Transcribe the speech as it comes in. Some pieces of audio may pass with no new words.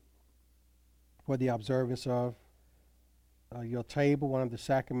for the observance of your table, one of the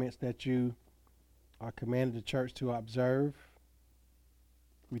sacraments that you are commanded the church to observe.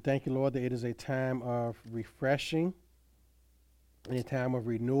 We thank you, Lord, that it is a time of refreshing and a time of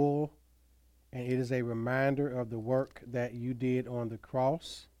renewal, and it is a reminder of the work that you did on the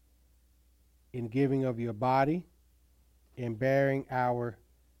cross in giving of your body and bearing our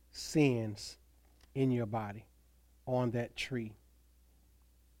sins in your body on that tree.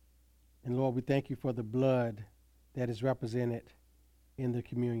 And Lord, we thank you for the blood that is represented in the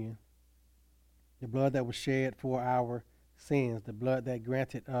communion. The blood that was shed for our sins, the blood that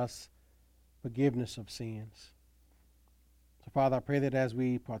granted us forgiveness of sins. So, Father, I pray that as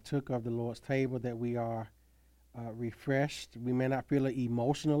we partook of the Lord's table, that we are refreshed. We may not feel it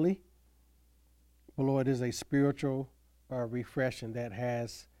emotionally, but, Lord, it is a spiritual refreshing that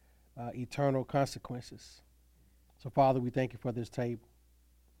has eternal consequences. So, Father, we thank you for this table.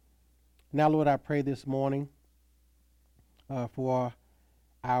 Now, Lord, I pray this morning for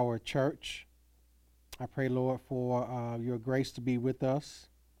our church. I pray, Lord, for your grace to be with us.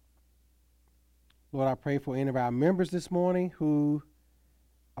 Lord, I pray for any of our members this morning who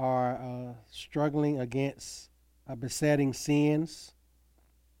are struggling against besetting sins,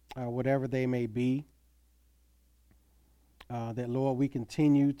 whatever they may be. That, Lord, we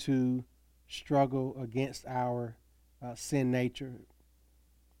continue to struggle against our sin nature,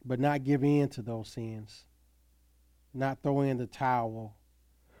 but not give in to those sins, not throw in the towel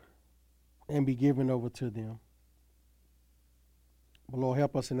and be given over to them. But, Lord,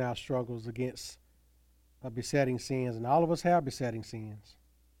 help us in our struggles against besetting sins, and all of us have besetting sins.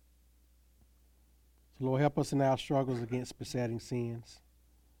 So, Lord, help us in our struggles against besetting sins.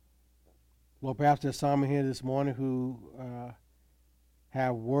 Lord, perhaps there's some in here this morning who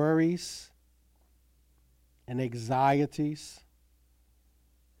have worries and anxieties.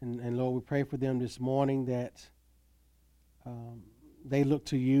 And Lord, we pray for them this morning that they look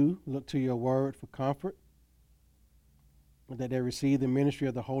to you, look to your word for comfort, that they receive the ministry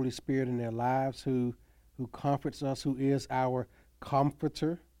of the Holy Spirit in their lives who comforts us, who is our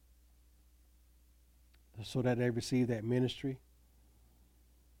comforter, so that they receive that ministry.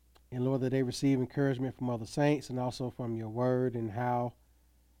 And Lord, that they receive encouragement from other saints and also from your word and how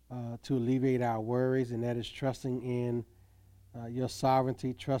to alleviate our worries, and that is trusting in your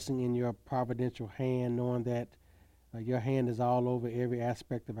sovereignty, trusting in your providential hand, knowing that your hand is all over every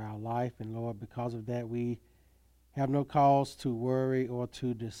aspect of our life. And Lord, because of that, we have no cause to worry or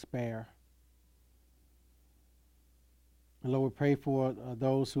to despair. And Lord, we pray for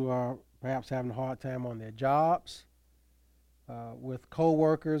those who are perhaps having a hard time on their jobs, with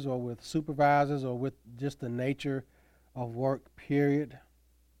co-workers or with supervisors or with just the nature of work, period.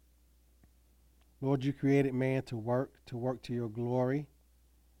 Lord, you created man to work to your glory.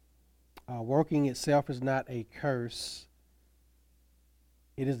 Working itself is not a curse.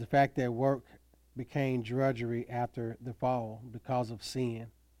 It is the fact that work became drudgery after the fall because of sin.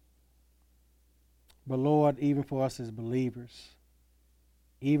 But Lord, even for us as believers,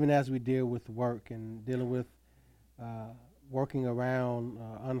 even as we deal with work and dealing with working around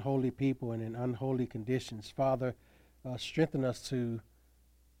unholy people and in unholy conditions, Father, strengthen us to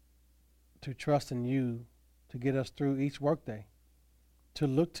trust in you to get us through each workday, to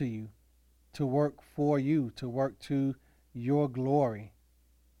look to you, to work for you, to work to your glory.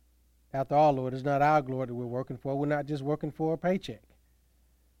 After all, Lord, it's not our glory that we're working for. We're not just working for a paycheck.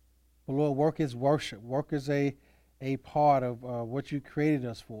 But Lord, work is worship. Work is a part of what you created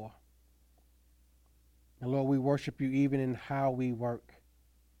us for. And Lord, we worship you even in how we work.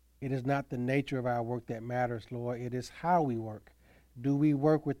 It is not the nature of our work that matters, Lord. It is how we work. Do we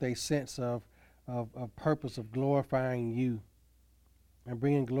work with a sense of purpose, of glorifying you and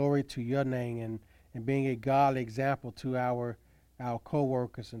bringing glory to your name and being a godly example to our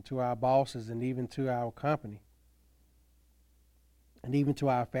co-workers and to our bosses and even to our company and even to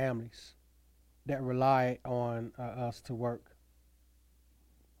our families that rely on us to work.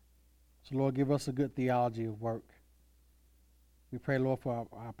 So, Lord, give us a good theology of work. We pray, Lord, for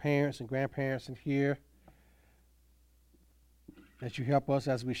our parents and grandparents in here, that you help us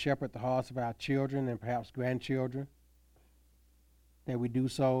as we shepherd the hearts of our children and perhaps grandchildren, that we do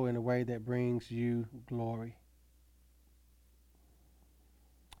so in a way that brings you glory.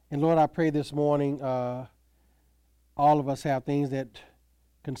 And Lord, I pray this morning, all of us have things that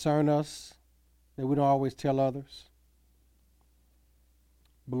concern us that we don't always tell others.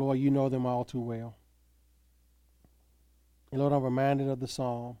 But Lord, you know them all too well. And Lord, I'm reminded of the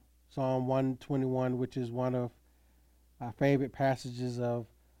Psalm 121, which is one of our favorite passages of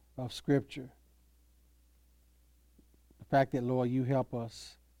Scripture. The fact that, Lord, you help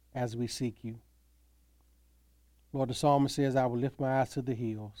us as we seek you. Lord, the psalmist says, I will lift my eyes to the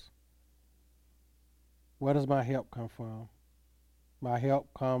hills. Where does my help come from? My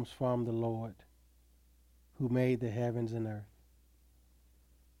help comes from the Lord who made the heavens and earth.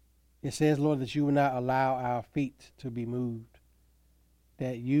 It says, Lord, that you will not allow our feet to be moved,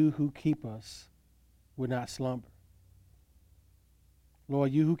 that you who keep us will not slumber.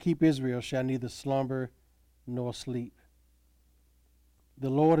 Lord, you who keep Israel shall neither slumber nor sleep. The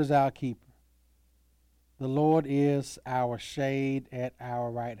Lord is our keeper. The Lord is our shade at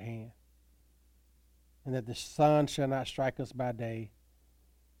our right hand, and that the sun shall not strike us by day,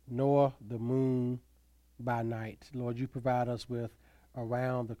 nor the moon by night. Lord, you provide us with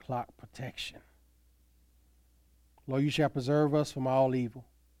around-the-clock protection. Lord, you shall preserve us from all evil.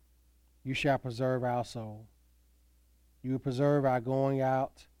 You shall preserve our soul. You will preserve our going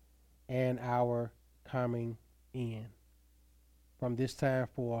out and our coming in from this time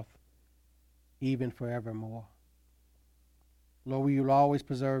forth, even forevermore. Lord, you will always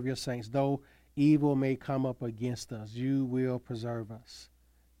preserve your saints. Though evil may come up against us, you will preserve us.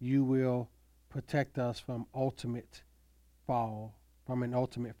 You will protect us from an ultimate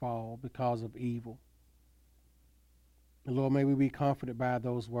fall because of evil. And Lord, may we be comforted by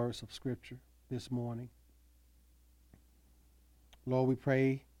those words of Scripture this morning. Lord, we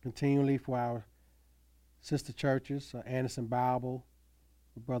pray continually for our sister churches, Anderson Bible,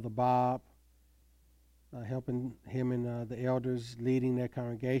 Brother Bob, helping him and the elders leading their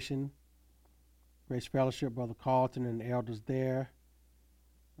congregation. Grace Fellowship, Brother Carlton and the elders there.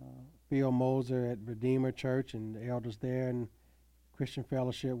 Phil Moser at Redeemer Church and the elders there, and Christian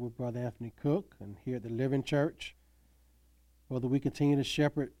Fellowship with Brother Anthony Cook, and here at the Living Church. Lord, that we continue to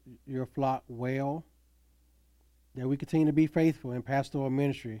shepherd your flock well, that we continue to be faithful in pastoral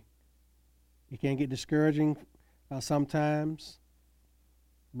ministry. It can get discouraging sometimes,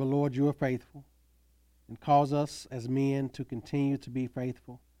 but Lord, you are faithful, and cause us as men to continue to be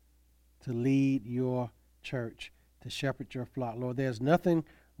faithful, to lead your church, to shepherd your flock. Lord, there's nothing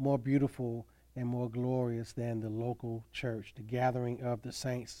more beautiful and more glorious than the local church, the gathering of the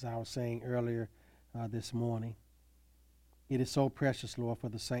saints, as I was saying earlier this morning. It is so precious, Lord, for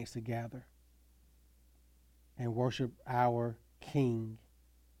the saints to gather and worship our King,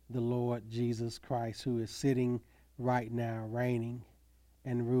 the Lord Jesus Christ, who is sitting right now, reigning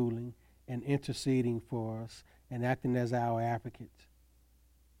and ruling and interceding for us and acting as our advocate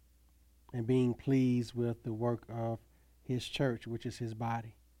and being pleased with the work of his church, which is his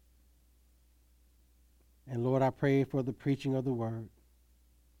body. And Lord, I pray for the preaching of the word,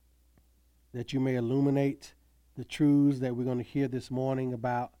 that you may illuminate the truths that we're going to hear this morning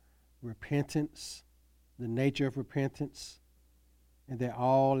about repentance, the nature of repentance, and that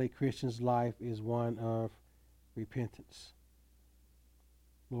all a Christian's life is one of repentance.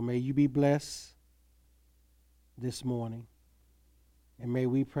 Lord, may you be blessed this morning, and may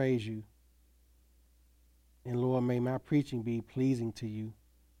we praise you. And Lord, may my preaching be pleasing to you,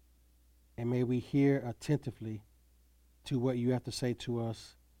 and may we hear attentively to what you have to say to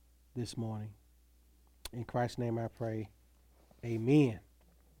us this morning. In Christ's name I pray, amen.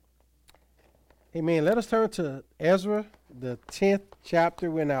 Amen. Let us turn to Ezra, the 10th chapter.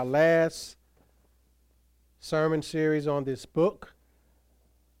 We're in our last sermon series on this book,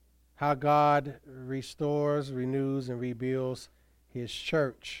 how God restores, renews, and rebuilds his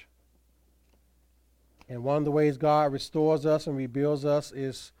church. And one of the ways God restores us and rebuilds us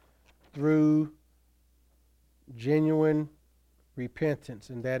is through genuine repentance,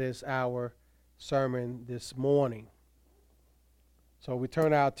 and that is our sermon this morning. So we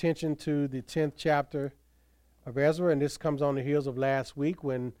turn our attention to the 10th chapter of Ezra, and this comes on the heels of last week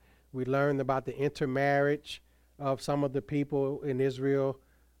when we learned about the intermarriage of some of the people in Israel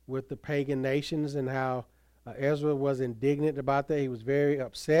with the pagan nations, and how Ezra was indignant about that. He was very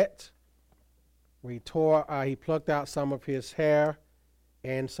upset. He plucked out some of his hair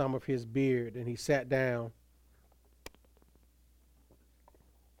and some of his beard, and he sat down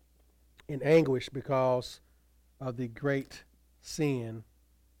in anguish because of the great sin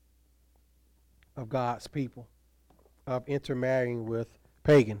of God's people, of intermarrying with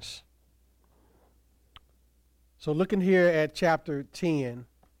pagans. So looking here at chapter 10,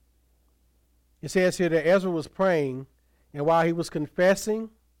 it says here that Ezra was praying, and while he was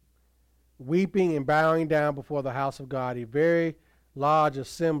confessing, weeping and bowing down before the house of God, a very large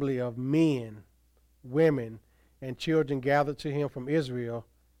assembly of men, women, and children gathered to him from Israel,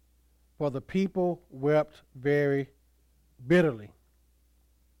 for the people wept very bitterly.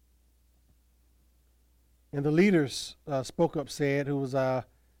 And the leaders spoke up, said, who was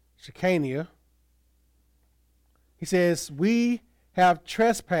Shechaniah, he says, "We have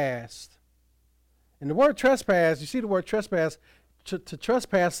trespassed And the word trespass, you see the word trespass, to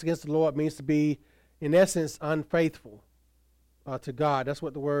trespass against the Lord means to be, in essence, unfaithful to God. That's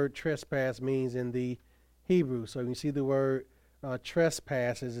what the word trespass means in the Hebrew. So you see the word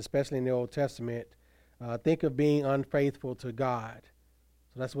trespasses, especially in the Old Testament, think of being unfaithful to God.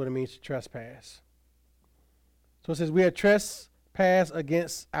 So that's what it means to trespass. So it says, we have trespassed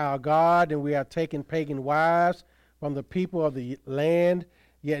against our God, and we have taken pagan wives from the people of the land.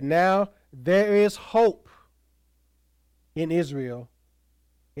 Yet now there is hope in Israel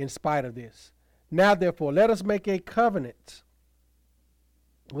in spite of this. Now, therefore, let us make a covenant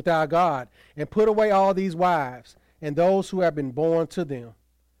with our God and put away all these wives and those who have been born to them,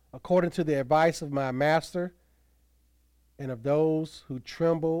 according to the advice of my master and of those who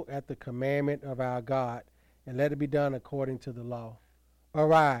tremble at the commandment of our God, and let it be done according to the law.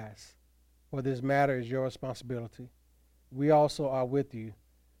 Arise, for this matter is your responsibility. We also are with you.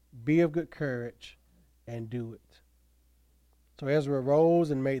 Be of good courage and do it. So Ezra arose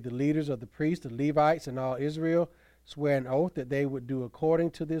and made the leaders of the priests, the Levites, and all Israel swear an oath that they would do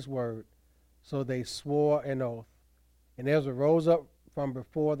according to this word. So they swore an oath. And Ezra rose up from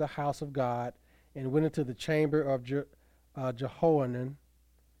before the house of God and went into the chamber of Jehohanan,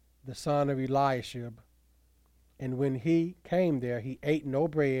 the son of Eliashib. And when he came there, he ate no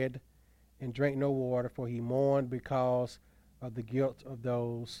bread and drank no water, for he mourned because of the guilt of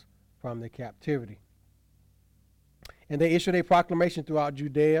those from the captivity. And they issued a proclamation throughout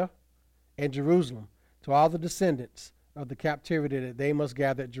Judea and Jerusalem to all the descendants of the captivity that they must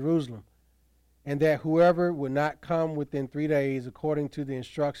gather at Jerusalem, and that whoever would not come within 3 days, according to the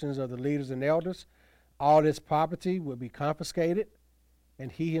instructions of the leaders and elders, all his property would be confiscated,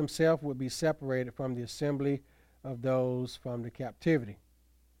 and he himself would be separated from the assembly of those from the captivity.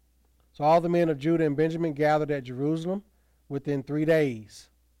 So all the men of Judah and Benjamin gathered at Jerusalem within 3 days.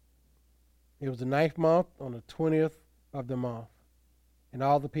 It was the 9th month, on the 20th of the month. And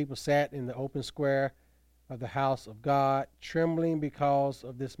all the people sat in the open square of the house of God, trembling because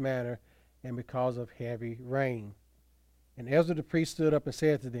of this matter and because of heavy rain. And Ezra the priest stood up and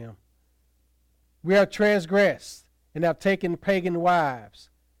said to them, we have transgressed and have taken pagan wives,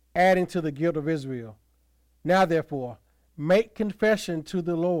 adding to the guilt of Israel. Now therefore, make confession to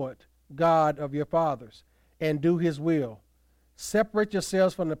the Lord God of your fathers, and do his will. Separate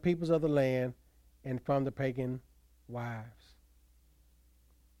yourselves from the peoples of the land and from the pagan wives.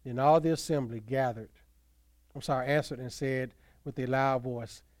 Then all the assembly answered and said with a loud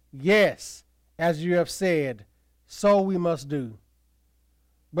voice, yes, as you have said, so we must do.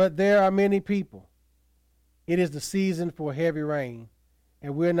 But there are many people. It is the season for heavy rain,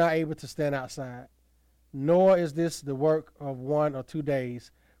 and we're not able to stand outside. Nor is this the work of 1 or 2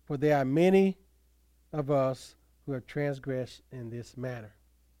 days, for there are many of us who have transgressed in this manner.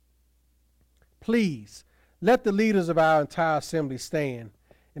 Please, let the leaders of our entire assembly stand,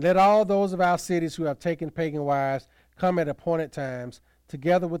 and let all those of our cities who have taken pagan wives come at appointed times,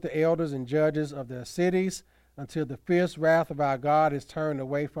 together with the elders and judges of their cities, until the fierce wrath of our God is turned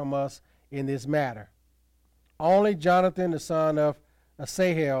away from us in this matter. Only Jonathan, the son of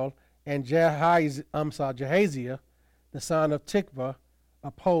Asahel, and Jahaziah, the son of Tikvah,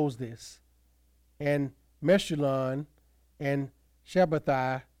 opposed this, and Meshullam and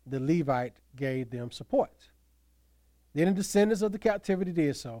Shabbatai, the Levite, gave them support. Then the descendants of the captivity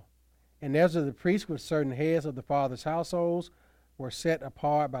did so, and Ezra the priest with certain heads of the fathers' households were set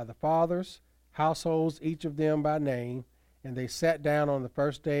apart by the fathers' households, each of them by name, and they sat down on the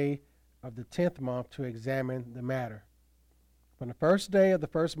first day of the 10th month to examine the matter. From the first day of the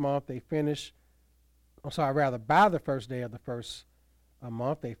first month, by the first day of the first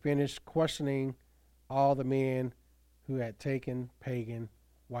month, they finished questioning all the men who had taken pagan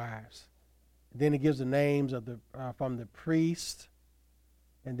wives. Then it gives the names of from the priest,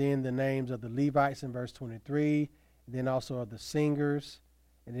 and then the names of the Levites in verse 23, and then also of the singers,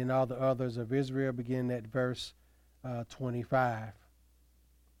 and then all the others of Israel, beginning at verse 25.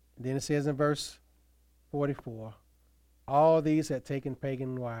 And then it says in verse 44, all these had taken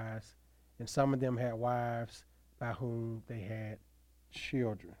pagan wives, and some of them had wives by whom they had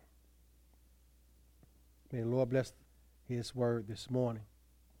children. May the Lord bless his word this morning.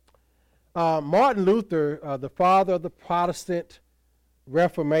 Martin Luther, the father of the Protestant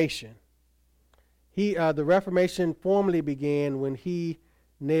Reformation, the Reformation formally began when he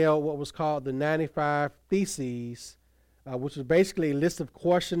nailed what was called the 95 Theses, which was basically a list of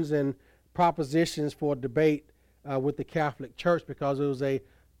questions and propositions for debate with the Catholic Church, because it was a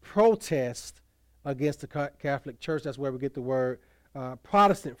protest against the Catholic Church. That's where we get the word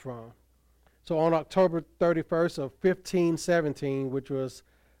Protestant from. So on October 31st of 1517, which was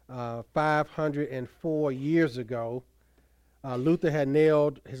 504 years ago, Luther had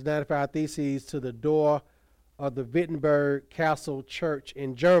nailed his 95 Theses to the door of the Wittenberg Castle Church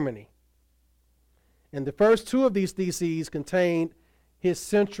in Germany. And the first two of these theses contained his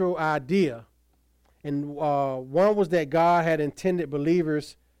central idea. And one was that God had intended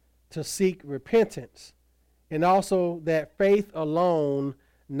believers to seek repentance, and also that faith alone,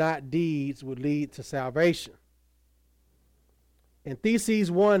 not deeds, would lead to salvation. And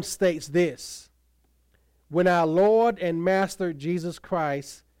Theses 1 states this: when our Lord and Master Jesus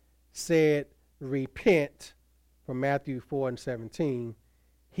Christ said, repent, from Matthew 4:17,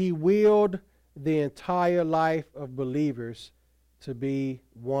 he willed the entire life of believers to be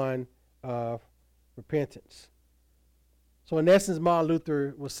one of repentance. So in essence, Martin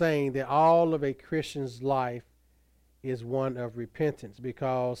Luther was saying that all of a Christian's life is one of repentance,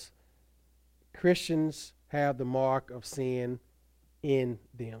 because Christians have the mark of sin in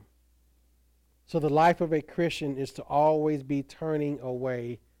them. So the life of a Christian is to always be turning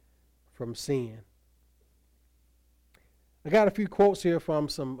away from sin. I got a few quotes here from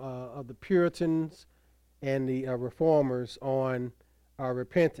some of the Puritans and the Reformers on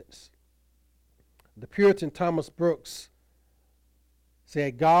repentance. The Puritan Thomas Brooks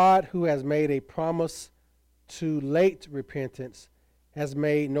said, God, who has made a promise to late repentance, has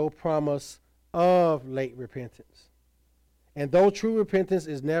made no promise of late repentance. And though true repentance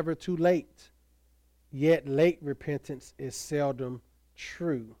is never too late, yet late repentance is seldom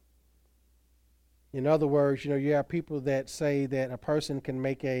true. In other words, you have people that say that a person can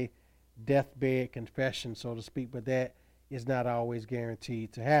make a deathbed confession, so to speak, but that is not always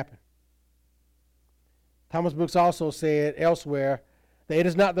guaranteed to happen. Thomas Brooks also said elsewhere that it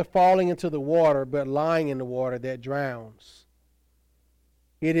is not the falling into the water, but lying in the water that drowns.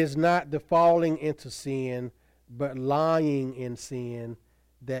 It is not the falling into sin, but lying in sin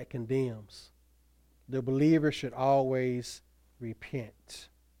that condemns. The believer should always repent.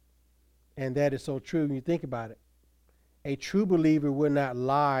 And that is so true when you think about it. A true believer will not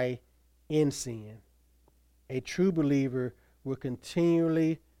lie in sin. A true believer will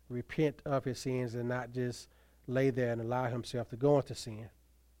continually repent of his sins and not just lay there and allow himself to go into sin.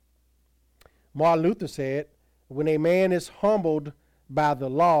 Martin Luther said, when a man is humbled by the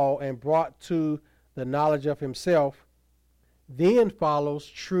law and brought to the knowledge of himself, then follows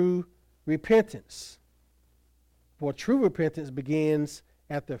true repentance. For true repentance begins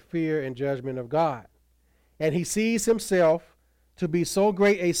at the fear and judgment of God. And he sees himself to be so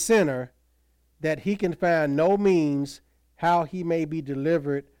great a sinner that he can find no means how he may be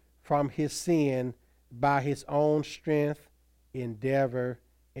delivered from his sin by his own strength, endeavor,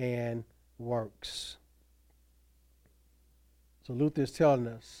 and works. So Luther is telling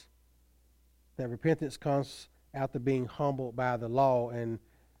us that repentance comes after being humbled by the law, and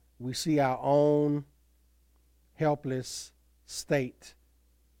we see our own helpless state,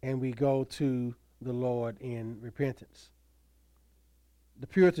 and we go to the Lord in repentance. The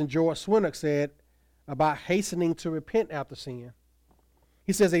Puritan George Swinnock said about hastening to repent after sin.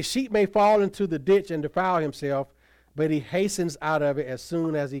 He says, a sheep may fall into the ditch and defile himself, but he hastens out of it as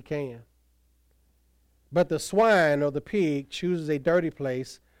soon as he can. But the swine or the pig chooses a dirty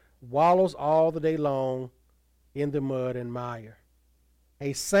place, wallows all the day long in the mud and mire.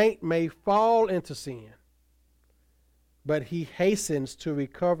 A saint may fall into sin, but he hastens to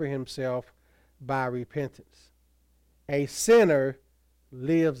recover himself by repentance. A sinner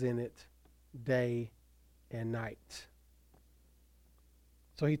lives in it day and night.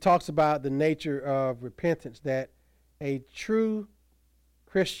 So he talks about the nature of repentance, that a true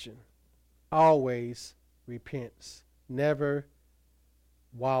Christian always repents, never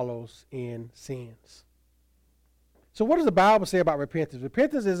wallows in sins. So what does the Bible say about repentance?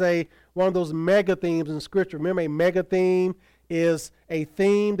 Repentance is one of those mega themes in Scripture. Remember, a mega theme is a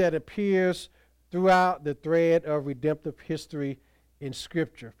theme that appears throughout the thread of redemptive history in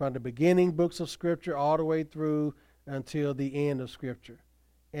Scripture, from the beginning books of Scripture all the way through until the end of Scripture.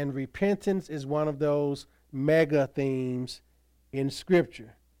 And repentance is one of those mega themes in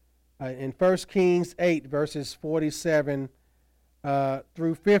Scripture. In 1 Kings 8, verses 47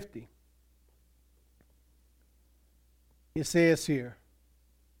 through 50, it says here,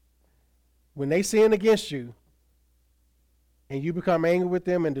 when they sin against you, and you become angry with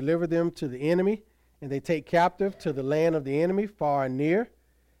them and deliver them to the enemy, and they take captive to the land of the enemy, far and near,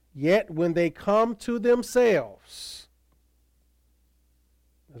 yet when they come to themselves,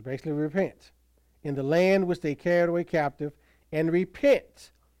 that's basically repent, in the land which they carried away captive, and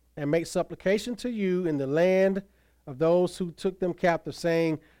repent, and make supplication to you in the land of those who took them captive,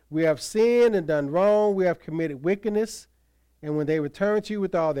 saying, we have sinned and done wrong, we have committed wickedness, And when they return to you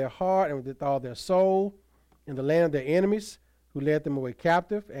with all their heart and with all their soul in the land of their enemies, who led them away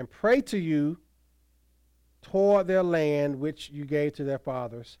captive, and pray to you toward their land which you gave to their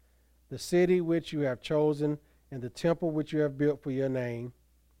fathers, the city which you have chosen, and the temple which you have built for your name,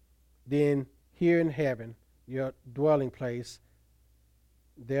 then hear in heaven, your dwelling place,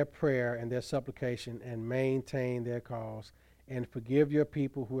 their prayer and their supplication, and maintain their cause, and forgive your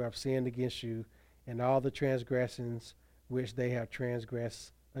people who have sinned against you, and all the transgressions which they have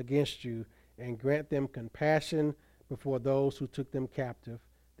transgressed against you, and grant them compassion before those who took them captive,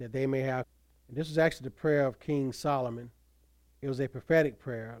 that they may have. And this was actually the prayer of King Solomon. It was a prophetic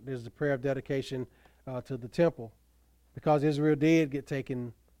prayer. This is the prayer of dedication to the temple, because Israel did get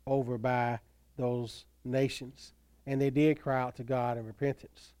taken over by those nations, and they did cry out to God in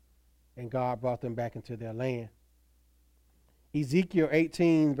repentance, and God brought them back into their land. Ezekiel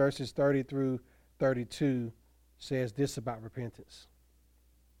 18, verses 30 through 32, says this about repentance.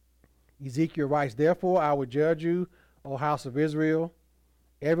 Ezekiel writes, "Therefore I will judge you, O house of Israel,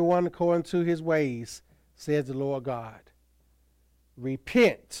 everyone according to his ways, says the Lord God.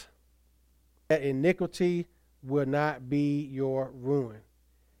 Repent, that iniquity will not be your ruin.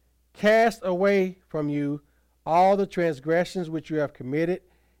 Cast away from you all the transgressions which you have committed,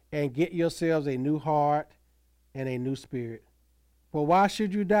 and get yourselves a new heart and a new spirit. For why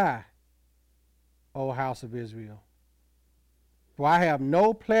should you die, O house of Israel? For I have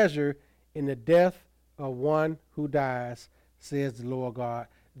no pleasure in the death of one who dies, says the Lord God.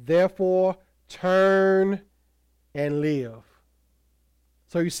 Therefore, turn and live."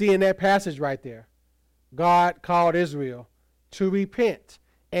 So you see in that passage right there, God called Israel to repent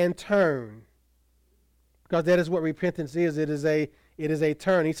and turn, because that is what repentance is. It is a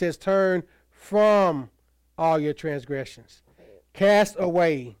turn. He says, turn from all your transgressions. Cast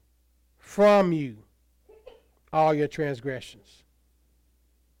away from you all your transgressions.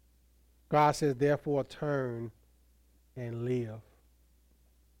 God says, therefore, turn and live.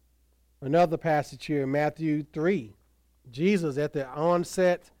 Another passage here, Matthew 3. Jesus, at the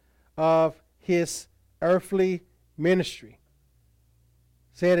onset of his earthly ministry,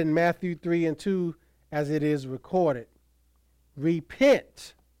 said in Matthew 3 and 2, as it is recorded,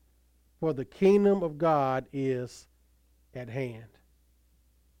 "Repent, for the kingdom of God is at hand."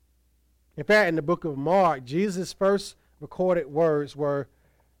 In fact, in the book of Mark, Jesus' first recorded words were,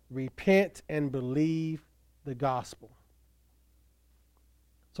 "Repent and believe the gospel."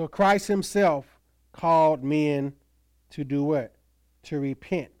 So Christ himself called men to do what? To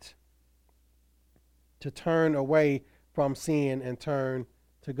repent, to turn away from sin and turn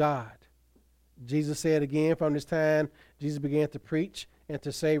to God. Jesus said again, from this time, Jesus began to preach and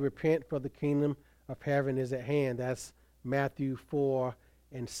to say, "Repent, for the kingdom of heaven is at hand." That's Matthew 4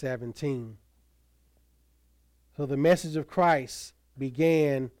 and 17. So the message of Christ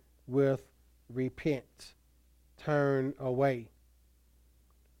began with repent, turn away.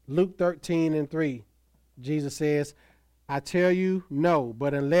 Luke 13 and 3, Jesus says, "I tell you, no,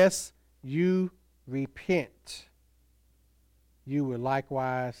 but unless you repent, you will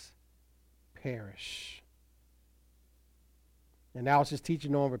likewise perish." And I was just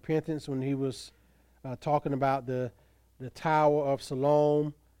teaching on repentance when he was talking about the Tower of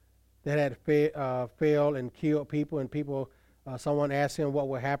Siloam that had failed and killed people, and someone asked him what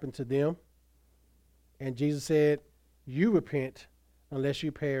would happen to them. And Jesus said, "You repent unless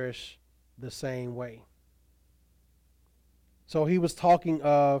you perish the same way." So he was talking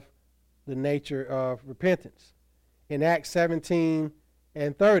of the nature of repentance. In Acts 17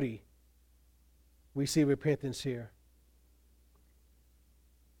 and 30, we see repentance here,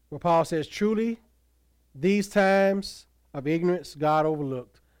 where Paul says, "Truly, these times of ignorance God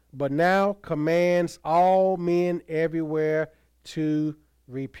overlooked, but now commands all men everywhere to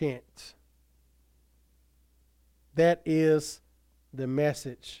repent." That is the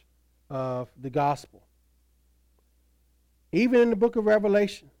message of the gospel. Even in the book of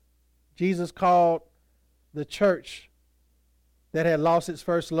Revelation, Jesus called the church that had lost its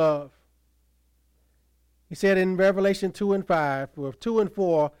first love. He said in Revelation 2 and 5, with 2 and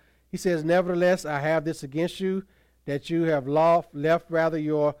 4, he says, "Nevertheless, I have this against you, that you have left rather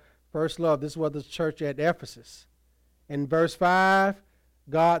your first love." This was the church at Ephesus. In verse 5,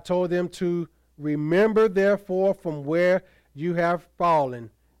 God told them to remember, therefore, from where you have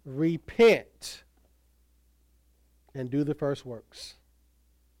fallen, repent, and do the first works.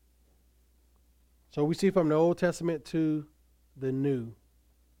 So we see from the Old Testament to the New,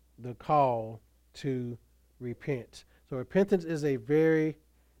 the call to repent. So repentance is a very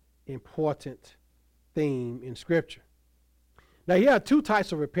important theme in Scripture. Now you have two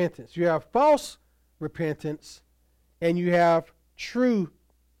types of repentance. You have false repentance and you have true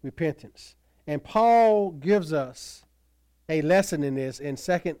repentance. And Paul gives us a lesson in this in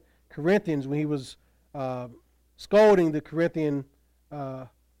 2 Corinthians when he was scolding the Corinthian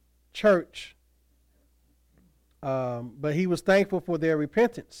church. But he was thankful for their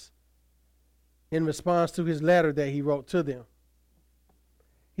repentance in response to his letter that he wrote to them.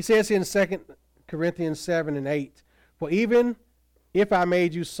 He says in 2 Corinthians 7 and 8, "For even if I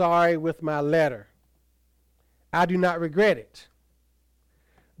made you sorry with my letter, I do not regret it,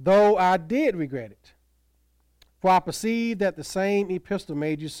 though I did regret it. For I perceive that the same epistle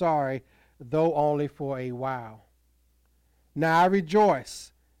made you sorry, though only for a while. Now I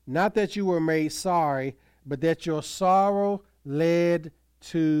rejoice, not that you were made sorry, but that your sorrow led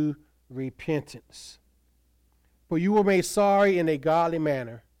to repentance. For you were made sorry in a godly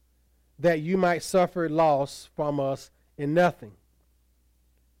manner, that you might suffer loss from us in nothing."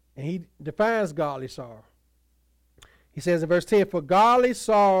 And he defines godly sorrow. He says in verse 10, "For godly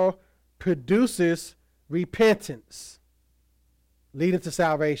sorrow produces repentance, leading to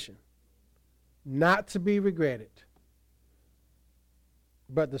salvation, not to be regretted.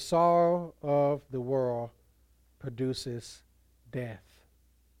 But the sorrow of the world produces death.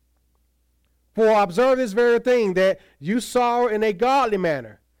 For observe this very thing, that you sorrow in a godly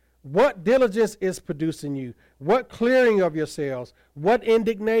manner. What diligence is producing you? What clearing of yourselves? What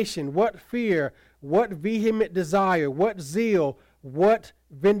indignation? What fear? What vehement desire? What zeal? What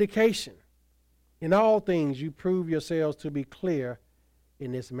vindication? In all things you prove yourselves to be clear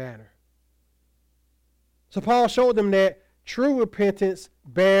in this manner." So Paul showed them that true repentance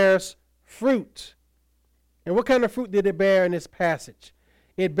bears fruit. And what kind of fruit did it bear in this passage?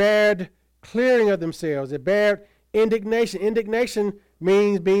 It bared clearing of themselves. It bared indignation. Indignation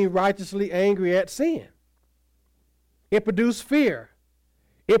means being righteously angry at sin. It produced fear.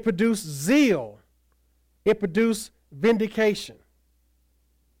 It produced zeal. It produced vindication.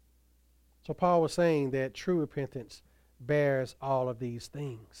 So Paul was saying that true repentance bears all of these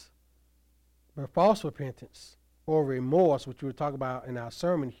things. But false repentance or remorse, which we'll talk about in our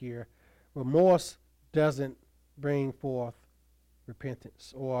sermon here, remorse doesn't bring forth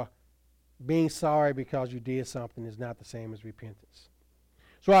repentance, or being sorry because you did something is not the same as repentance.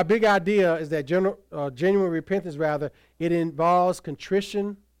 So our big idea is that genuine repentance, it involves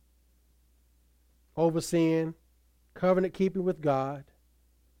contrition over sin, covenant keeping with God,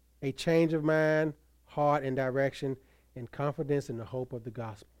 a change of mind, heart, and direction, and confidence in the hope of the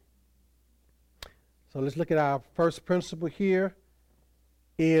gospel. So let's look at our first principle here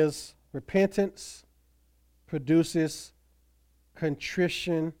is repentance produces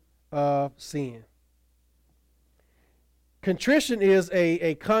contrition of sin. Contrition is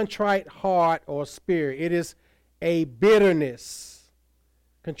a contrite heart or spirit. It is a bitterness.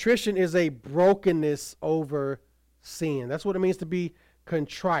 Contrition is a brokenness over sin. That's what it means to be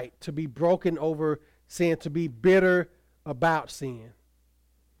contrite, to be broken over sin, to be bitter about sin.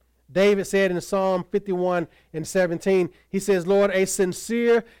 David said in Psalm 51 and 17, he says, "Lord, a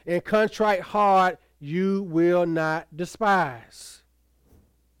sincere and contrite heart you will not despise."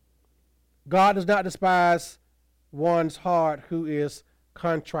 God does not despise one's heart who is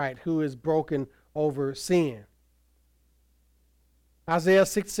contrite, who is broken over sin. Isaiah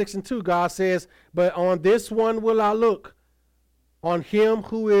 6:6-2, God says, "But on this one will I look, on him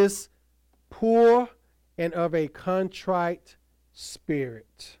who is poor and of a contrite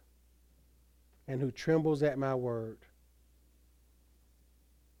spirit, and who trembles at my word."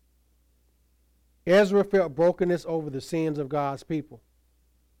 Ezra felt brokenness over the sins of God's people.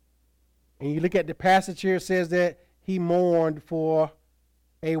 And you look at the passage here, it says that he mourned for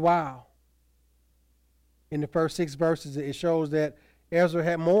a while. In the first 6 verses, it shows that Ezra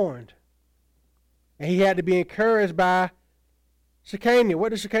had mourned. And he had to be encouraged by Shechaniah. What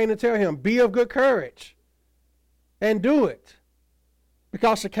did Shechaniah tell him? Be of good courage and do it.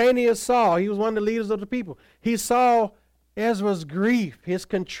 Because Shechaniah saw, he was one of the leaders of the people, he saw Ezra's grief, his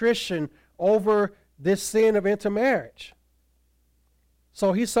contrition over this sin of intermarriage.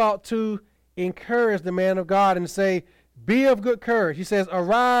 So he sought to encourage the man of God and say, be of good courage. He says,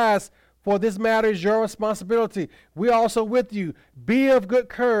 arise, for this matter is your responsibility. We're also with you. Be of good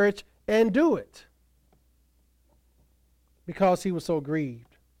courage and do it. Because he was so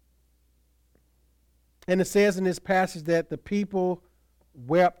grieved. And it says in this passage that the people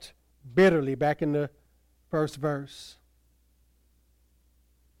wept bitterly, back in the first verse.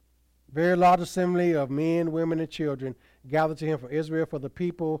 Very large assembly of men, women, and children gathered to him from Israel, for the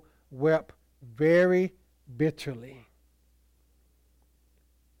people wept very bitterly.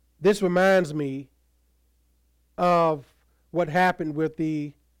 This reminds me of what happened with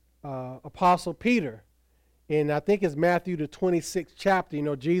the Apostle Peter And I think it's Matthew the 26th chapter. You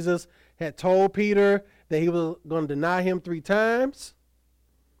know, Jesus had told Peter that he was going to deny him 3 times.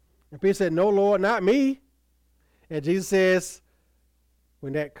 And Peter said, "No, Lord, not me." And Jesus says,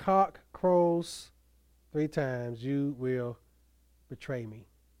 "When that cock crows 3 times, you will betray me."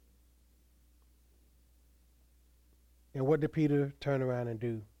 And what did Peter turn around and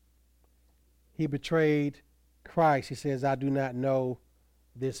do? He betrayed Christ. He says, "I do not know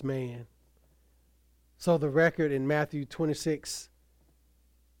this man." So the record in Matthew 26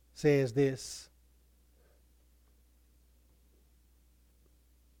 says this.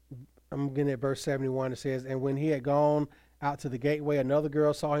 I'm getting at verse 71. It says, "And when he had gone out to the gateway, another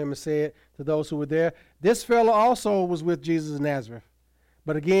girl saw him and said to those who were there, 'This fellow also was with Jesus of Nazareth.'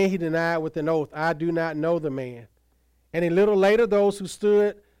 But again he denied with an oath, 'I do not know the man.' And a little later those who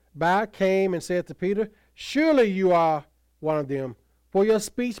stood by came and said to Peter, 'Surely you are one of them, for your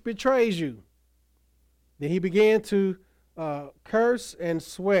speech betrays you.' Then he began to curse and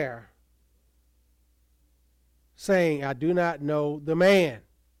swear, saying, 'I do not know the man.'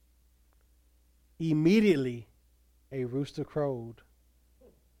 Immediately a rooster crowed.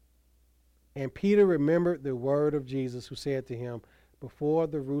 And Peter remembered the word of Jesus, who said to him, 'Before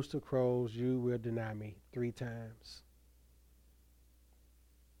the rooster crows, you will deny me 3 times.'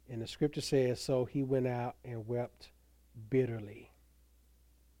 And the scripture says, so he went out and wept bitterly."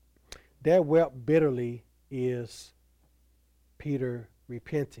 That wept bitterly is Peter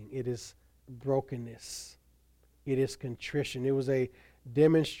repenting. It is brokenness. It is contrition. It was a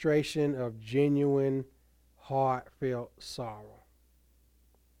demonstration of genuine, heartfelt sorrow.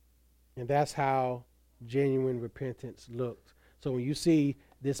 And that's how genuine repentance looked. So when you see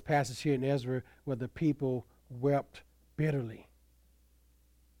this passage here in Ezra where the people wept bitterly,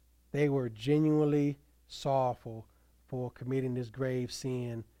 they were genuinely sorrowful for committing this grave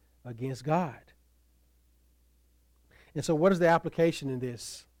sin against God. And so what is the application in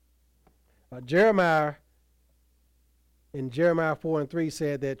this? Jeremiah in Jeremiah 4:3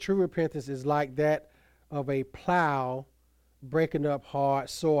 said that true repentance is like that of a plow breaking up hard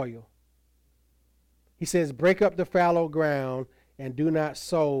soil. He says, "Break up the fallow ground and do not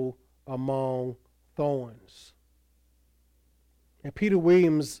sow among thorns." And Peter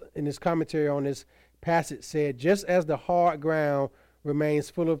Williams, in his commentary on this passage, said, "Just as the hard ground remains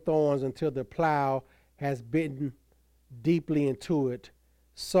full of thorns until the plow has bitten deeply into it,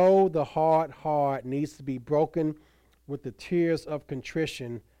 so the hard heart needs to be broken with the tears of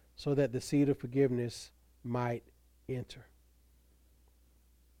contrition so that the seed of forgiveness might enter."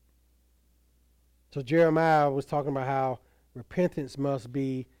 So Jeremiah was talking about how repentance must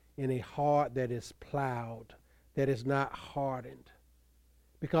be in a heart that is plowed, that is not hardened.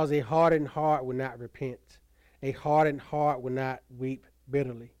 Because a hardened heart will not repent. A hardened heart will not weep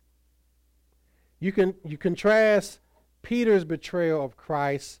bitterly. You contrast Peter's betrayal of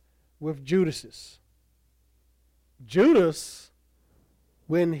Christ with Judas's. Judas,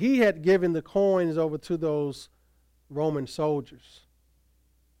 when he had given the coins over to those Roman soldiers,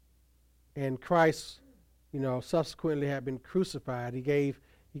 and Christ, subsequently had been crucified, he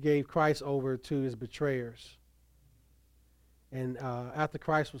gave Christ over to his betrayers. And after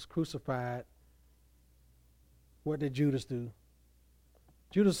Christ was crucified, what did Judas do?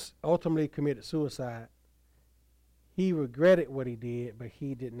 Judas ultimately committed suicide. He regretted what he did, but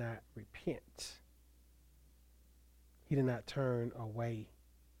he did not repent. He did not turn away.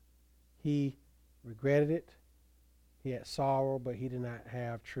 He regretted it. He had sorrow, but he did not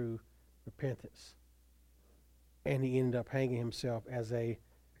have true repentance. And he ended up hanging himself as a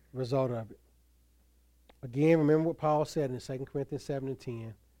result of it. Again, remember what Paul said in 2 Corinthians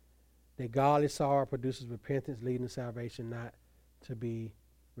 7:10, that godly sorrow produces repentance leading to salvation, not to be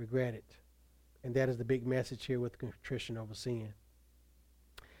regretted. And that is the big message here with contrition over sin.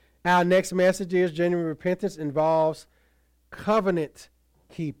 Our next message is genuine repentance involves covenant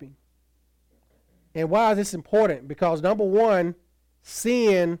keeping. And why is this important? Because number one,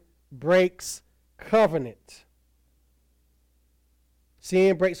 sin breaks covenant.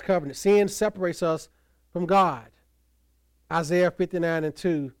 Sin breaks covenant. Sin separates us from God. Isaiah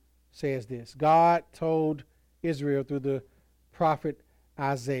 59:2 says this. God told Israel through the prophet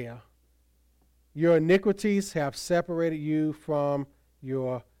Isaiah, "Your iniquities have separated you from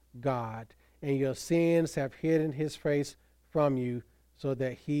your God, and your sins have hidden his face from you so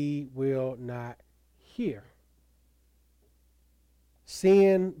that he will not hear."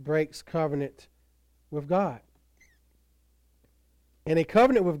 Sin breaks covenant with God. And a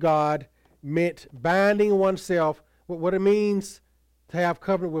covenant with God meant binding oneself. What it means to have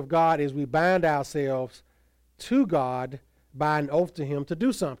covenant with God is we bind ourselves to God by an oath to him to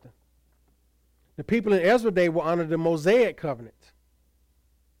do something. The people in Ezra's day were under the Mosaic covenant,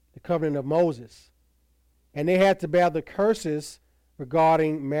 the covenant of Moses. And they had to bear the curses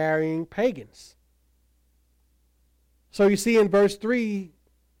regarding marrying pagans. So you see in verse 3,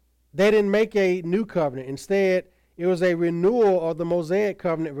 they didn't make a new covenant. Instead, it was a renewal of the Mosaic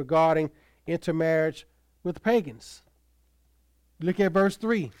covenant regarding intermarriage with pagans. Look at verse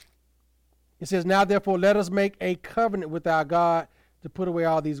 3. It says, "Now therefore let us make a covenant with our God to put away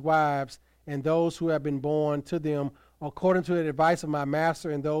all these wives and those who have been born to them, according to the advice of my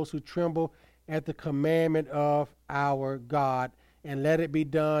master, and those who tremble at the commandment of our God, and let it be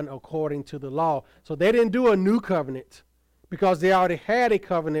done according to the law." So they didn't do a new covenant because they already had a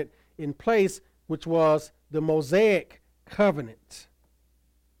covenant in place, which was the Mosaic covenant.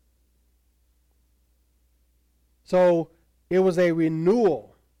 So it was a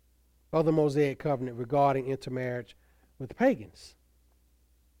renewal of the Mosaic covenant regarding intermarriage with pagans.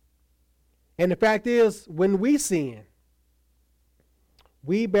 And the fact is, when we sin,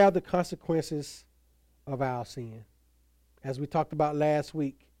 we bear the consequences of our sin. As we talked about last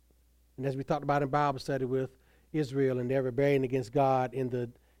week, and as we talked about in Bible study with Israel and their rebellion against God in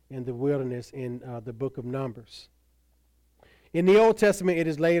the wilderness in the book of Numbers. In the Old Testament, it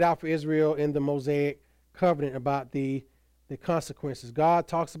is laid out for Israel in the Mosaic covenant about the consequences. God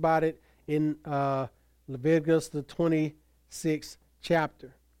talks about it in Leviticus, the 26th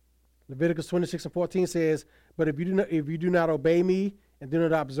chapter. Leviticus 26:14 says, "But if you do not obey me and do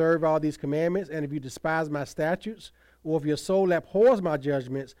not observe all these commandments, and if you despise my statutes, or if your soul abhors my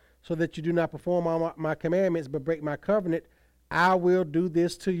judgments, so that you do not perform all my commandments but break my covenant, I will do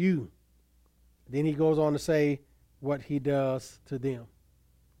this to you." Then he goes on to say what he does to them.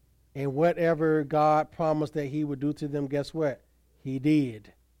 And whatever God promised that he would do to them, guess what? He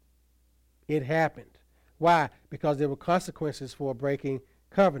did. It happened. Why? Because there were consequences for breaking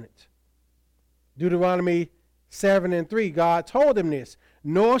covenant. Deuteronomy 7:3, God told them this: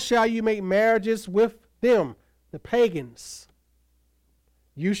 "Nor shall you make marriages with them," the pagans.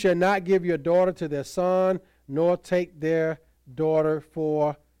 "You shall not give your daughter to their son, nor take their daughter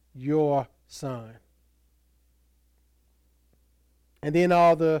for your son." And then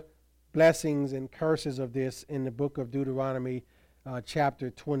all the blessings and curses of this in the book of Deuteronomy chapter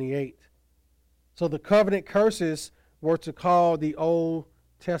 28. So the covenant curses were to call the Old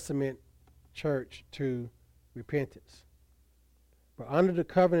Testament church to repentance. But under the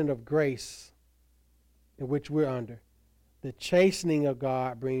covenant of grace in which we're under, the chastening of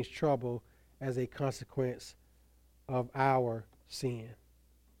God brings trouble as a consequence of our sin.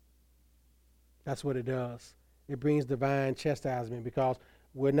 That's what it does. It brings divine chastisement because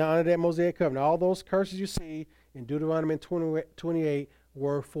we're not under that Mosaic covenant. All those curses you see in Deuteronomy 28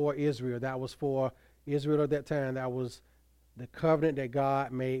 were for Israel. That was for Israel at that time. That was the covenant that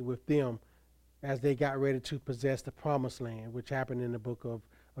God made with them as they got ready to possess the promised land, which happened in the book of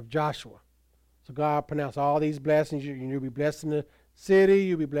Joshua. So God pronounced all these blessings. You'll be blessed in the city.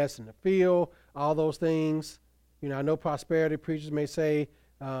 You'll be blessed in the field. All those things. I know prosperity preachers may say,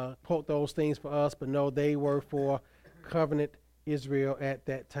 quote those things for us, but no, they were for covenant Israel at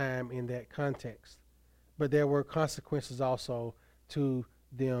that time in that context. But there were consequences also to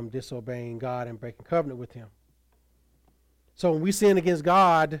them disobeying God and breaking covenant with him. So when we sin against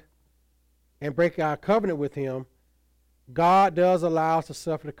God and break our covenant with him, God does allow us to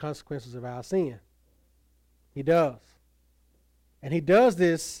suffer the consequences of our sin. He does. And he does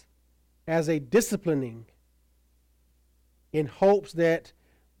this as a disciplining in hopes that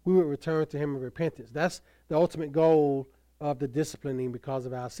we would return to him in repentance. That's the ultimate goal of the disciplining because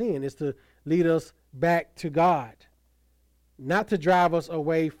of our sin, is to lead us back to God, not to drive us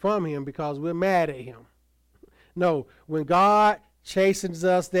away from him because we're mad at him. No, when God chastens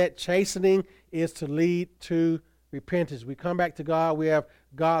us, that chastening is to lead to repentance. We come back to God, we have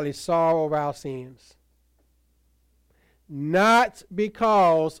godly sorrow over our sins. Not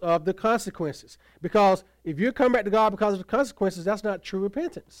because of the consequences. Because if you come back to God because of the consequences, that's not true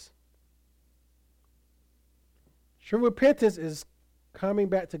repentance. True repentance is coming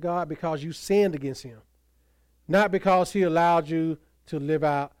back to God because you sinned against him, not because he allowed you to live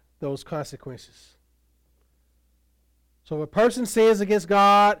out those consequences. So if a person sins against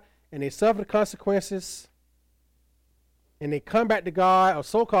God and they suffer the consequences and they come back to God, or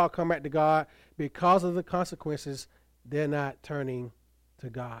so-called come back to God because of the consequences, they're not turning to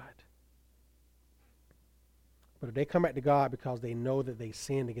God. But if they come back to God because they know that they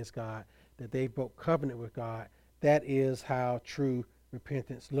sinned against God, that they broke covenant with God, that is how true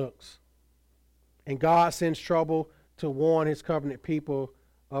repentance looks. And God sends trouble to warn his covenant people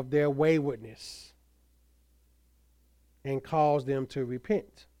of their waywardness and cause them to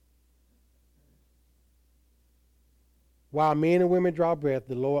repent. While men and women draw breath,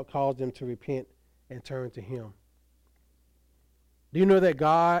 the Lord calls them to repent and turn to Him. Do you know that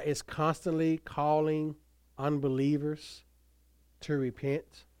God is constantly calling unbelievers to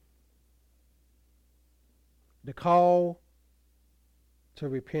repent? The call to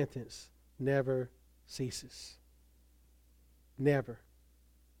repentance never ceases. Never.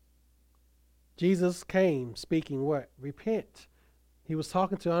 Jesus came speaking what? Repent. He was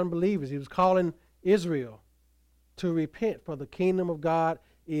talking to unbelievers. He was calling Israel to repent, for the kingdom of God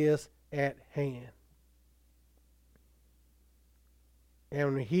is at hand.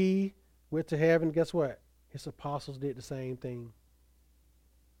 And when he went to heaven, guess what? His apostles did the same thing.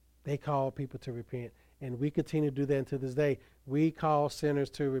 They called people to repent. And we continue to do that until this day. We call sinners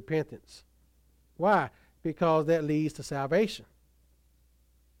to repentance. Why? Because that leads to salvation.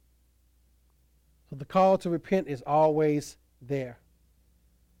 So the call to repent is always there.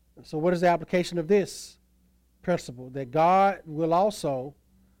 So what is the application of this principle? That God will also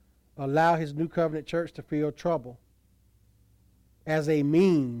allow His new covenant church to feel trouble as a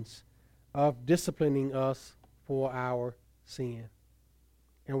means of disciplining us for our sin.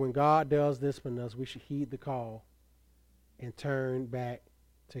 And when God does discipline us, we should heed the call and turn back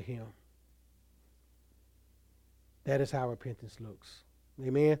to Him. That is how repentance looks.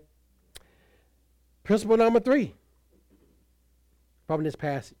 Amen. Principle number 3 from this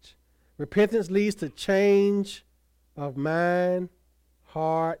passage. Repentance leads to change of mind,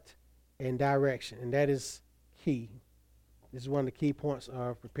 heart, and direction. And that is key. This is one of the key points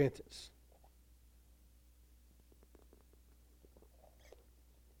of repentance.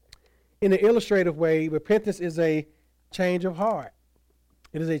 In an illustrative way, repentance is a change of heart.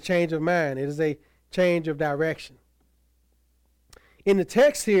 It is a change of mind. It is a change of direction. In the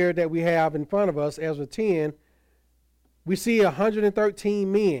text here that we have in front of us, Ezra 10, we see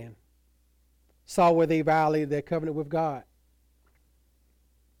 113 men saw where they violated their covenant with God.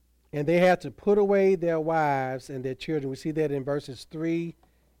 And they had to put away their wives and their children. We see that in verses 3,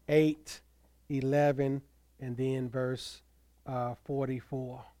 8, 11, and then verse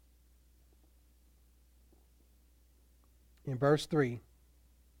 44. In verse 3,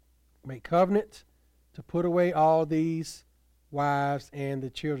 make covenant to put away all these wives and the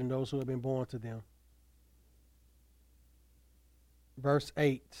children, those who have been born to them. Verse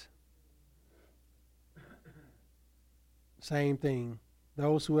 8, same thing.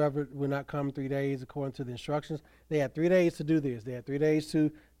 Those who ever will not come 3 days according to the instructions, they had 3 days to do this. They had 3 days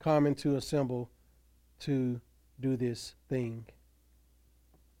to come and to assemble to do this thing.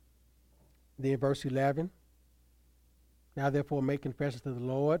 Then verse 11, now therefore make confession to the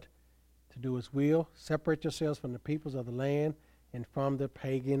Lord to do His will. Separate yourselves from the peoples of the land and from the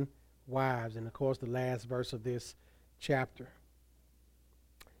pagan wives. And of course the last verse of this chapter.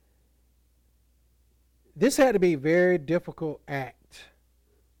 This had to be a very difficult act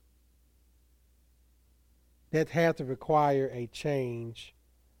that had to require a change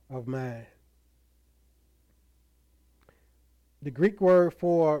of mind. The Greek word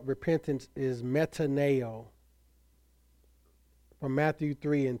for repentance is metaneo, from Matthew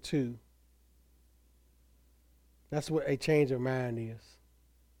 3 and 2. That's what a change of mind is.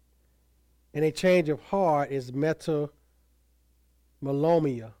 And a change of heart is metamelomia,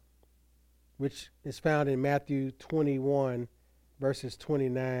 which is found in Matthew 21, verses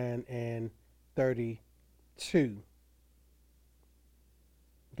 29 and 32.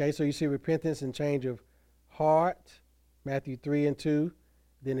 Okay, so you see repentance and change of heart, Matthew 3 and 2.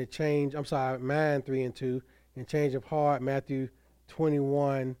 Then mind 3 and 2. And change of heart, Matthew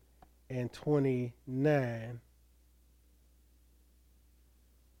 21 and 29.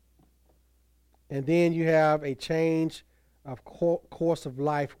 And then you have a change of course of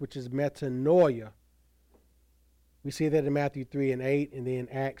life, which is metanoia. We see that in Matthew 3 and 8, and then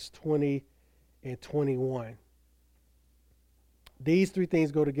Acts 20 and 21. These three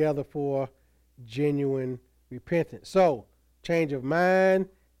things go together for genuine repentance. So, change of mind,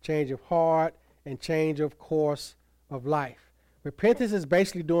 change of heart, and change of course of life. Repentance is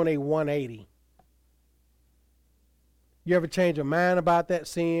basically doing a 180. You ever change your mind about that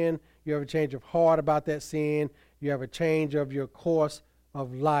sin? You ever change of heart about that sin? You ever change of your course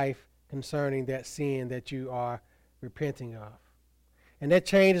of life concerning that sin that you are repenting of? And that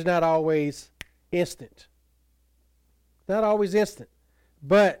change is not always instant. Not always instant.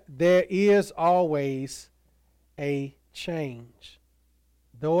 But there is always a change.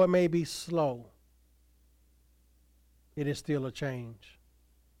 Though it may be slow, it is still a change.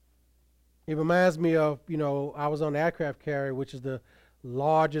 It reminds me of, I was on the aircraft carrier, which is the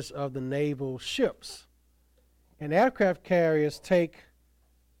largest of the naval ships. And aircraft carriers take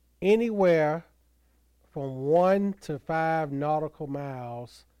anywhere from 1 to 5 nautical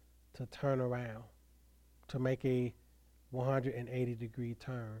miles to turn around, to make a 180-degree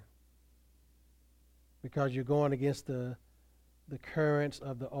turn. Because you're going against the currents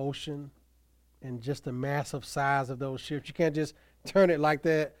of the ocean and just the massive size of those ships. You can't just turn it like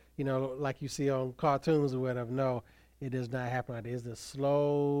that, like you see on cartoons or whatever. No, it does not happen like that. It's a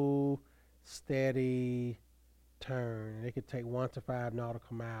slow, steady turn. It could take 1 to 5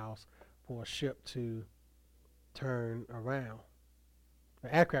 nautical miles for a ship to turn around.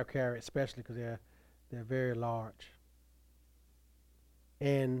 The aircraft carrier especially, because they're very large.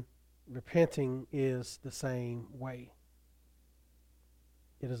 And repenting is the same way.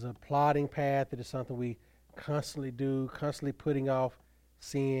 It is a plodding path. It is something we constantly do, constantly putting off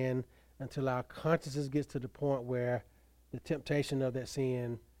sin until our consciousness gets to the point where the temptation of that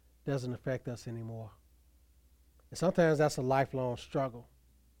sin doesn't affect us anymore. And sometimes that's a lifelong struggle.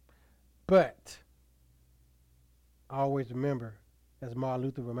 But always remember, as Martin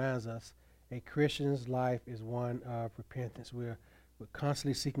Luther reminds us, a Christian's life is one of repentance. We're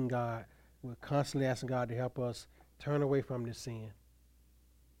constantly seeking God. We're constantly asking God to help us turn away from this sin,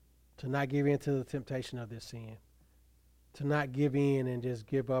 to not give in to the temptation of this sin, to not give in and just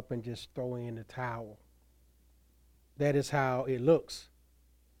give up and just throw in the towel. That is how it looks.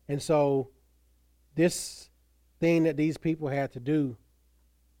 And so this thing that these people had to do,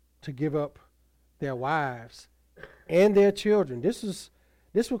 to give up their wives and their children, this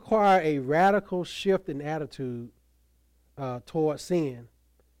required a radical shift in attitude towards sin,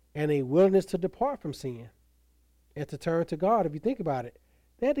 and a willingness to depart from sin and to turn to God. If you think about it,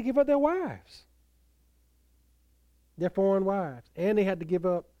 they had to give up their wives, their foreign wives, and they had to give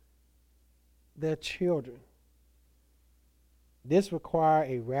up their children. This required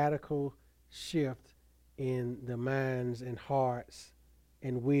a radical shift in the minds and hearts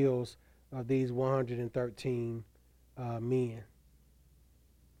and wills of these 113 men.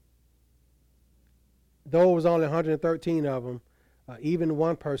 Though it was only 113 of them, even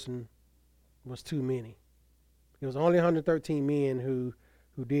one person was too many. It was only 113 men who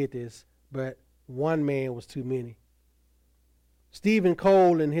did this, but one man was too many. Stephen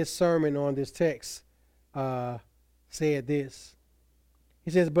Cole, in his sermon on this text, said this.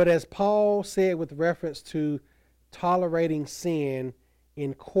 He says, "But as Paul said with reference to tolerating sin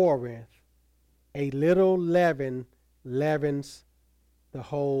in Corinth, a little leaven leavens the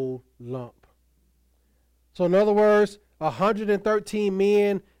whole lump." So in other words, 113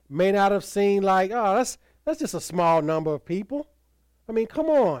 men may not have seemed like, oh, that's just a small number of people. I mean, come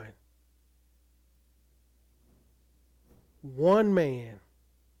on. One man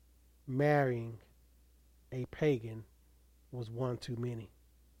marrying a pagan was one too many.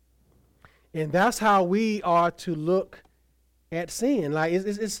 And that's how we are to look at sin. Like it's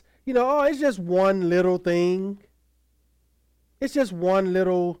it's just one little thing. It's just one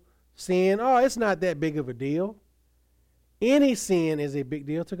little sin. Oh, it's not that big of a deal. Any sin is a big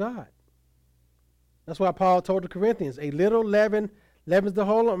deal to God. That's why Paul told the Corinthians, a little leaven leavens the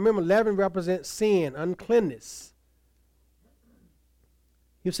whole lump. Remember, leaven represents sin, uncleanness.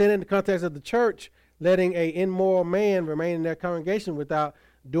 He said in the context of the church, letting an immoral man remain in their congregation without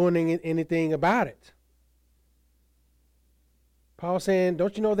doing anything about it. Paul saying,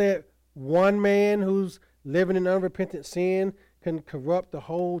 don't you know that one man who's living in unrepentant sin can corrupt the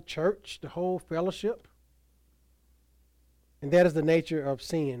whole church, the whole fellowship? And that is the nature of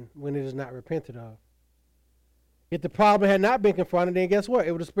sin when it is not repented of. If the problem had not been confronted, then guess what?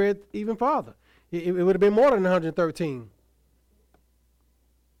 It would have spread even farther. It would have been more than 113.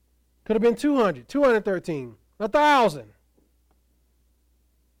 Could have been 200, 213, 1,000.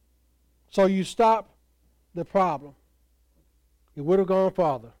 So you stop the problem. It would have gone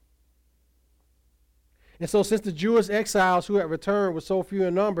farther. And so since the Jewish exiles who had returned were so few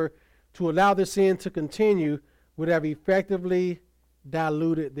in number, to allow this sin to continue would have effectively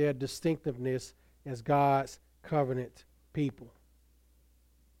diluted their distinctiveness as God's covenant people.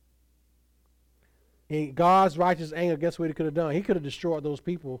 In God's righteous anger, guess what he could have done? He could have destroyed those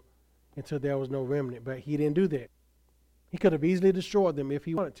people until there was no remnant, but he didn't do that. He could have easily destroyed them if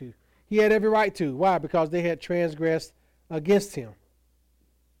he wanted to. He had every right to. Why? Because they had transgressed against him.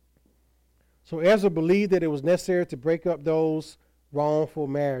 So Ezra believed that it was necessary to break up those wrongful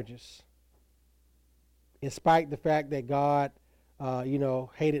marriages, in spite of the fact that God,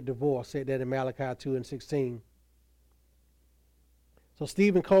 hated divorce, said that in Malachi 2:16. So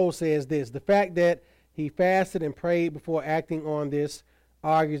Stephen Cole says this: the fact that he fasted and prayed before acting on this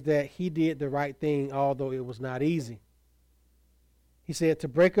argues that he did the right thing, although it was not easy. He said to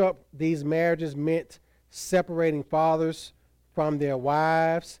break up these marriages meant separating fathers from their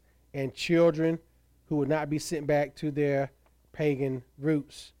wives and children who would not be sent back to their pagan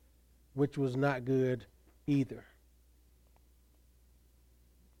roots, which was not good either.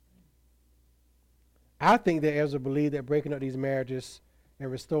 I think that Ezra believed that breaking up these marriages and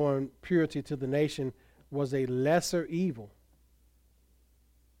restoring purity to the nation was a lesser evil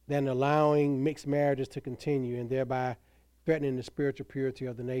than allowing mixed marriages to continue and thereby threatening the spiritual purity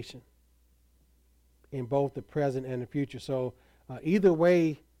of the nation in both the present and the future. So either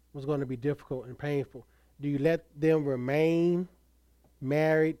way was going to be difficult and painful. Do you let them remain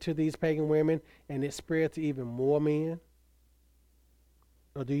married to these pagan women and it spread to even more men?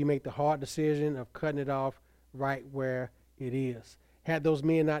 Or do you make the hard decision of cutting it off right where it is? Had those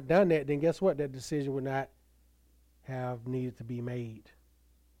men not done that, then guess what? That decision would not have needed to be made.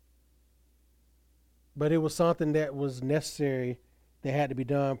 But it was something that was necessary, that had to be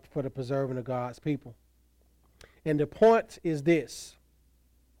done for the preserving of God's people. And the point is this.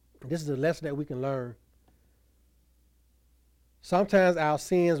 This is a lesson that we can learn. Sometimes our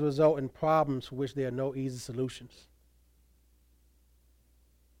sins result in problems for which there are no easy solutions.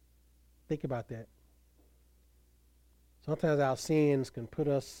 Think about that. Sometimes our sins can put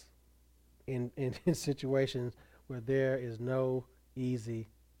us in situations where there is no easy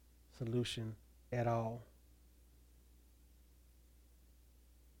solution at all.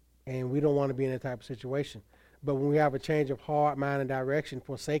 And we don't want to be in that type of situation. But when we have a change of heart, mind, and direction,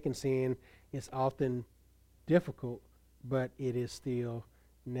 forsaking sin is often difficult, but it is still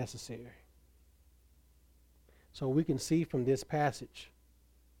necessary. So we can see from this passage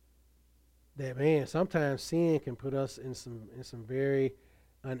that, man, sometimes sin can put us in some very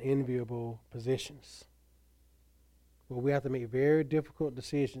unenviable positions where we have to make very difficult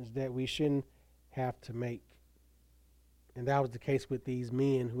decisions that we shouldn't have to make. And that was the case with these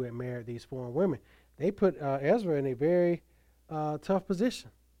men who had married these foreign women. They put Ezra in a very tough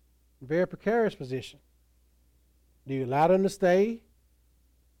position, very precarious position. Do you allow them to stay?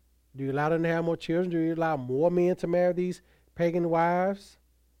 Do you allow them to have more children? Do you allow more men to marry these pagan wives?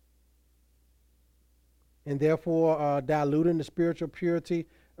 And therefore diluting the spiritual purity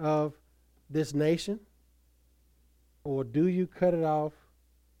of this nation? Or do you cut it off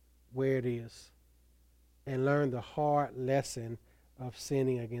where it is and learn the hard lesson of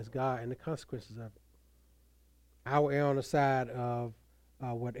sinning against God and the consequences of it? I will err on the side of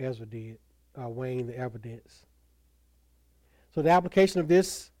what Ezra did, weighing the evidence. So the application of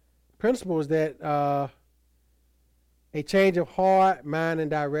this principle is that a change of heart, mind, and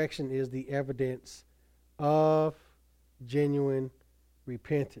direction is the evidence of genuine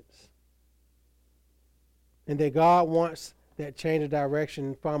repentance. And that God wants that change of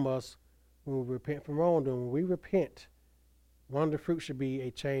direction from us when we repent from wrongdoing. When we repent, one of the fruits should be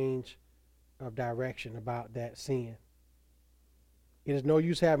a change of direction about that sin. It is no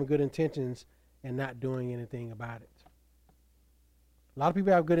use having good intentions and not doing anything about it. A lot of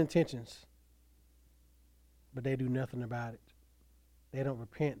people have good intentions, but they do nothing about it. They don't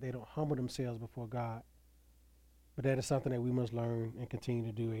repent. They don't humble themselves before God. But that is something that we must learn and continue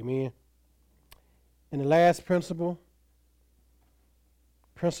to do. Amen. And the last principle,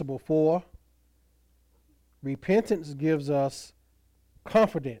 principle 4, repentance gives us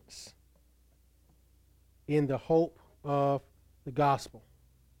confidence in the hope of the gospel.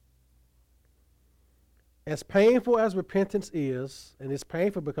 As painful as repentance is, and it's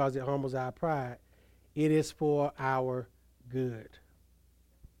painful because it humbles our pride, it is for our good.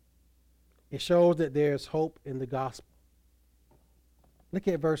 It shows that there's hope in the gospel. Look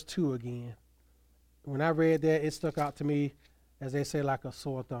at verse 2 again. When I read that, it stuck out to me, as they say, like a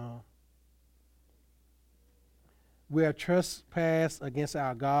sore thumb. We have trespassed against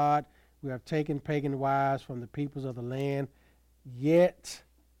our God. We have taken pagan wives from the peoples of the land. Yet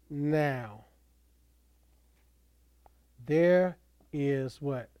now there is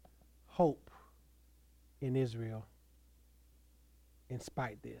what? Hope in Israel in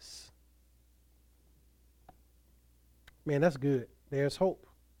spite this. Man, that's good. There's hope.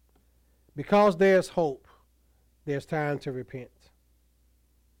 Because there's hope, there's time to repent.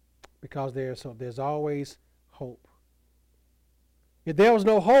 Because there's hope. There's always hope. If there was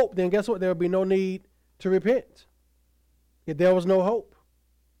no hope, then guess what? There would be no need to repent. If there was no hope.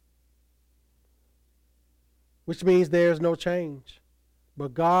 Which means there's no change.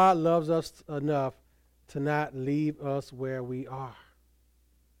 But God loves us enough to not leave us where we are.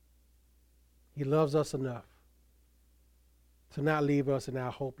 He loves us enough to not leave us in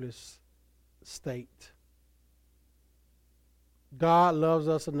our hopeless state. God loves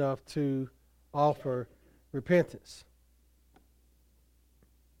us enough to offer repentance.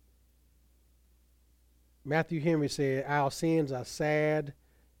 Matthew Henry said, our sins are sad,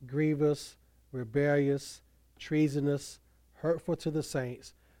 grievous, rebellious, treasonous, hurtful to the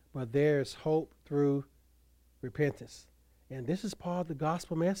saints, but there is hope through repentance. And this is part of the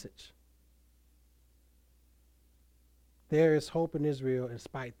gospel message. There is hope in Israel in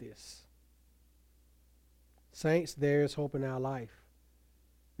spite this. Saints, there is hope in our life.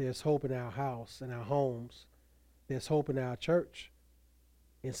 There's hope in our house, in our homes. There's hope in our church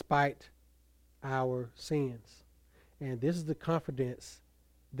in spite our sins. And this is the confidence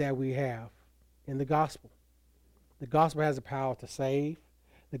that we have in the gospel. The gospel has the power to save.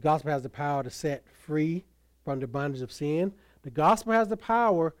 The gospel has the power to set free from the bondage of sin. The gospel has the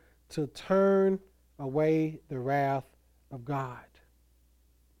power to turn away the wrath of God.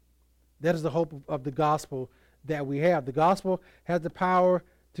 That is the hope of the gospel that we have. The gospel has the power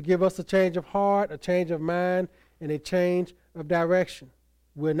to give us a change of heart, a change of mind, and a change of direction.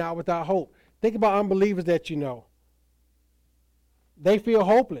 We're not without hope. Think about unbelievers that you know. They feel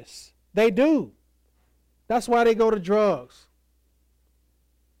hopeless. They do. That's why they go to drugs.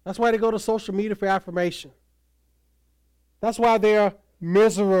 That's why they go to social media for affirmation. That's why they're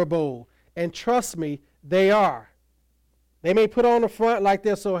miserable. And trust me, they are. They may put on the front like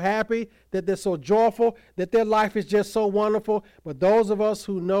they're so happy, that they're so joyful, that their life is just so wonderful. But those of us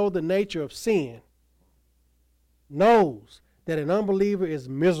who know the nature of sin knows that an unbeliever is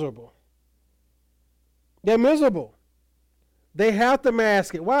miserable. They're miserable. They have to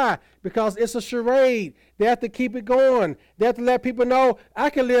mask it. Why? Because it's a charade. They have to keep it going. They have to let people know, I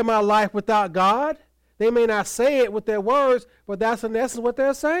can live my life without God. They may not say it with their words, but that's in essence what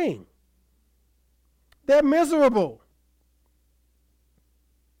they're saying. They're miserable.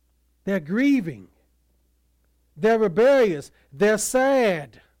 They're grieving. They're rebellious. They're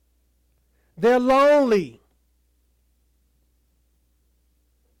sad. They're lonely.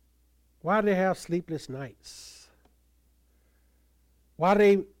 Why do they have sleepless nights? Why do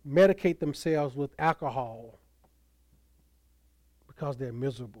they medicate themselves with alcohol? Because they're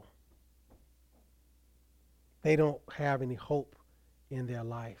miserable. They don't have any hope in their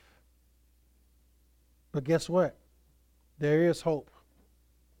life. But guess what? There is hope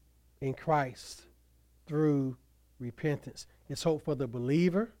in Christ through repentance. It's hope for the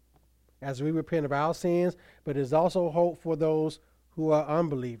believer as we repent of our sins, but there's also hope for those who are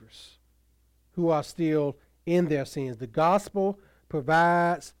unbelievers, who are still in their sins. The gospel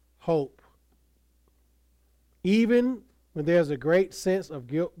provides hope. Even when there's a great sense of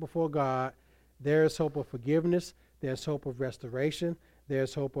guilt before God, there is hope of forgiveness, there's hope of restoration,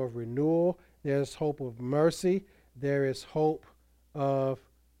 there's hope of renewal, there's hope of mercy, there is hope of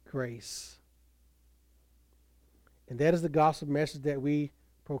grace. And that is the gospel message that we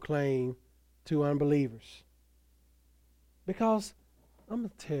proclaim to unbelievers. Because I'm going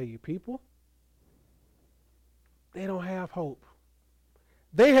to tell you, people, they don't have hope.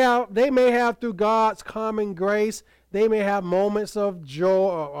 They may have through God's common grace, they may have moments of joy,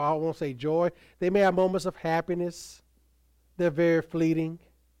 or I won't say joy, they may have moments of happiness. They're very fleeting.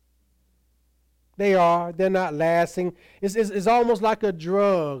 They're not lasting. It's almost like a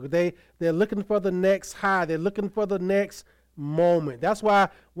drug. They're looking for the next high. They're looking for the next moment. That's why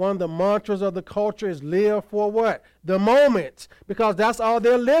one of the mantras of the culture is live for what? The moment. Because that's all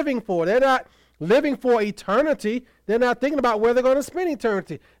they're living for. They're not living for eternity. They're not thinking about where they're going to spend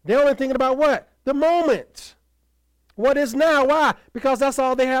eternity. They're only thinking about what? The moment. What is now? Why? Because that's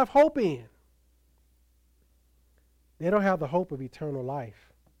all they have hope in. They don't have the hope of eternal life.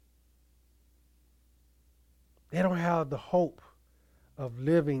 They don't have the hope of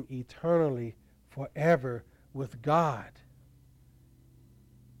living eternally forever with God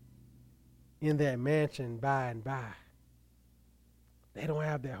in that mansion by and by. They don't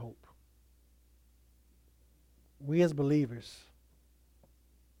have that hope. We as believers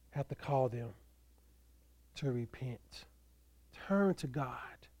have to call them to repent. Turn to God.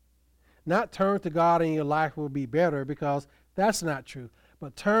 Not turn to God and your life will be better, because that's not true.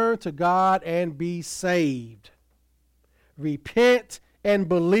 But turn to God and be saved. Repent and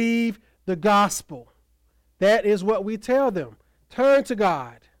believe the gospel. That is what we tell them. Turn to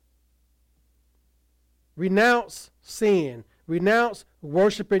God. Renounce sin. Renounce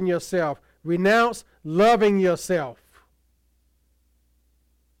worshiping yourself. Renounce loving yourself.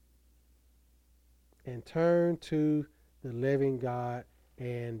 And turn to the living God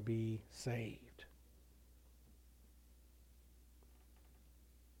and be saved.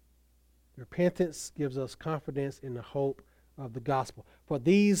 Repentance gives us confidence in the hope of the gospel. For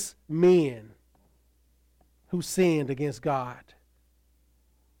these men who sinned against God,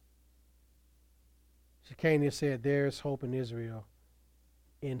 Shekaniah said, there is hope in Israel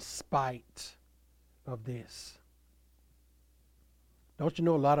in spite of this. Don't you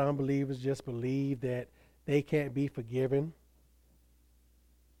know a lot of unbelievers just believe that they can't be forgiven?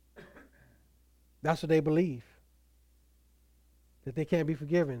 That's what they believe. That they can't be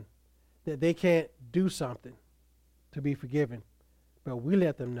forgiven. That they can't do something to be forgiven. But we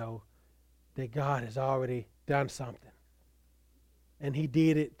let them know that God has already done something. And he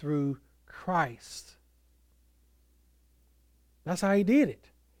did it through Christ. That's how he did it.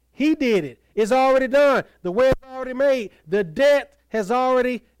 He did it. It's already done. The way is already made. The debt has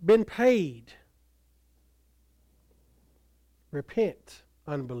already been paid. Repent,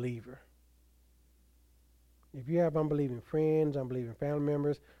 unbeliever. If you have unbelieving friends, unbelieving family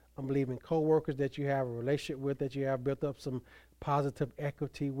members, unbelieving co-workers that you have a relationship with, that you have built up some positive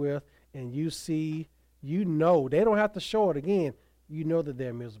equity with, and you see, you know, they don't have to show it again, you know that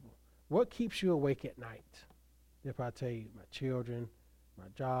they're miserable. What keeps you awake at night? If I tell you my children, my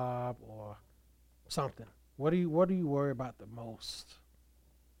job, or something, what do you worry about the most?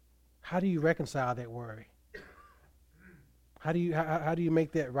 How do you reconcile that worry? How do you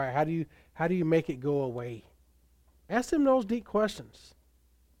make that right? How do you make it go away? Ask them those deep questions.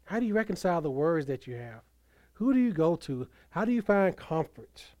 How do you reconcile the worries that you have? Who do you go to? How do you find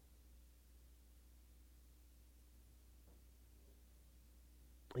comfort?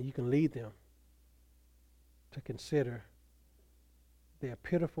 And you can lead them to consider their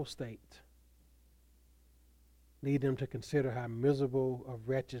pitiful state. Lead them to consider how miserable of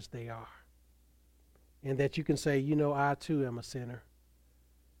wretches they are. And that you can say, you know, I too am a sinner.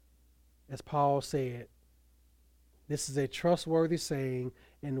 As Paul said, this is a trustworthy saying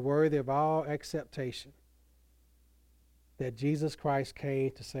and worthy of all acceptation, that Jesus Christ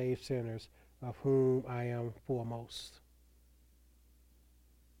came to save sinners, of whom I am foremost.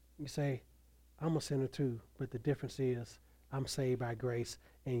 You say, I'm a sinner too, but the difference is I'm saved by grace,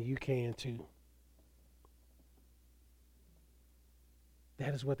 and you can too.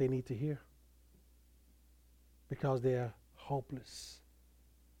 That is what they need to hear, because they're hopeless.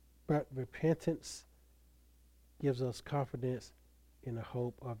 But repentance gives us confidence in the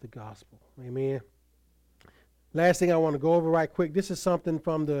hope of the gospel. Amen. Last thing I want to go over right quick. This is something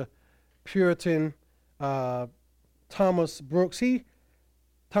from the Puritan Thomas Watson.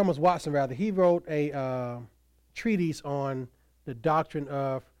 He wrote a treatise on the doctrine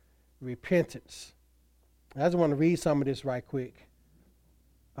of repentance. I just want to read some of this right quick.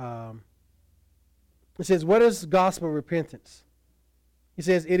 It says, what is gospel repentance? He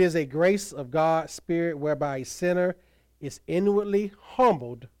says, it is a grace of God's Spirit whereby a sinner is inwardly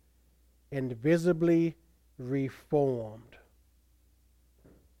humbled and visibly reformed.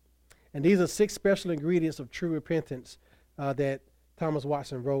 And these are 6 special ingredients of true repentance that Thomas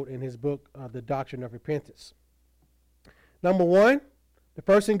Watson wrote in his book, The Doctrine of Repentance. Number 1, the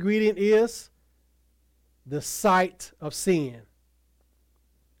first ingredient is the sight of sin.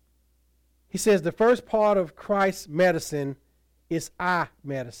 He says the first part of Christ's medicine is eye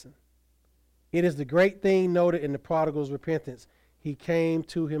medicine. It is the great thing noted in the prodigal's repentance. He came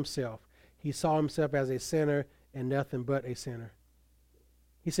to himself. He saw himself as a sinner and nothing but a sinner.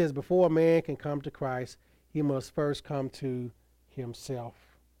 He says before a man can come to Christ, he must first come to himself.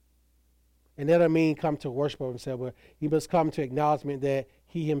 And that doesn't mean come to worship of himself, but he must come to acknowledgement that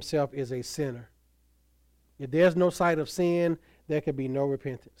he himself is a sinner. If there's no sight of sin, there can be no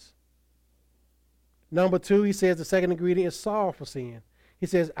repentance. Number 2, he says the second ingredient is sorrow for sin. He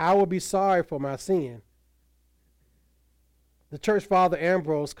says, I will be sorry for my sin. The church father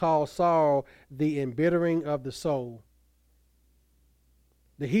Ambrose called sorrow the embittering of the soul.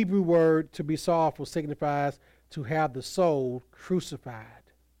 The Hebrew word to be sorrowful signifies to have the soul crucified.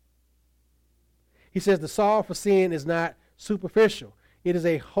 He says the sorrow for sin is not superficial. It is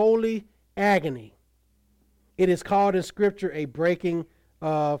a holy agony. It is called in Scripture a breaking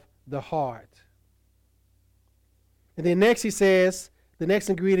of the heart. And then next he says, the next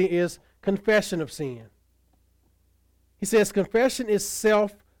ingredient is confession of sin. He says confession is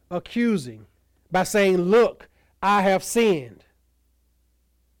self-accusing by saying, look, I have sinned.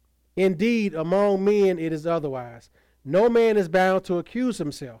 Indeed, among men it is otherwise. No man is bound to accuse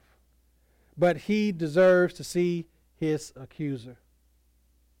himself, but he deserves to see his accuser.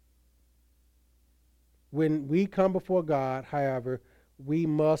 When we come before God, however, we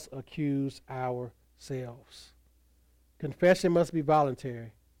must accuse ourselves. Confession must be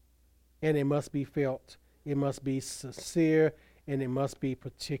voluntary, and it must be felt. It must be sincere, and it must be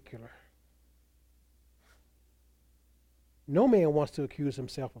particular. No man wants to accuse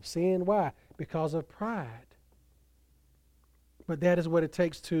himself of sin. Why? Because of pride. But that is what it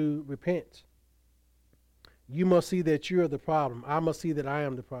takes to repent. You must see that you're the problem. I must see that I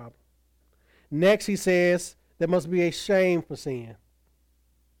am the problem. Next, he says, there must be a shame for sin.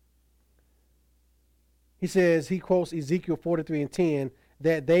 He says, he quotes Ezekiel 43:10,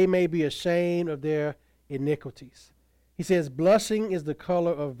 that they may be ashamed of their iniquities. He says, blushing is the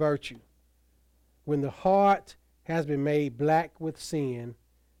color of virtue. When the heart has been made black with sin,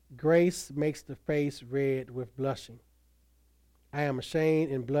 grace makes the face red with blushing. I am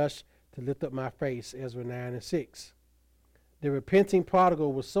ashamed and blush to lift up my face, Ezra 9:6. The repenting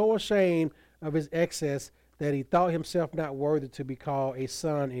prodigal was so ashamed of his excess that he thought himself not worthy to be called a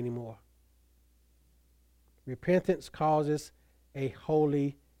son anymore. Repentance causes a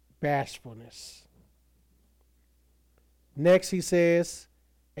holy bashfulness. Next, he says,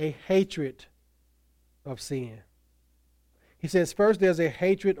 a hatred of sin. He says, first, there's a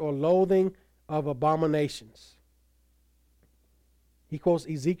hatred or loathing of abominations. He quotes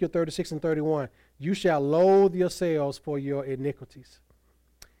Ezekiel 36:31. You shall loathe yourselves for your iniquities.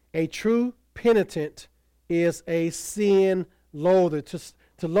 A true penitent is a sin loather.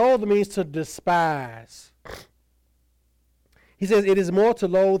 To loathe means to despise. He says it is more to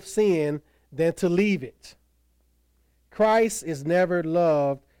loathe sin than to leave it. Christ is never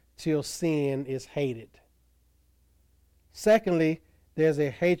loved till sin is hated. Secondly, there's a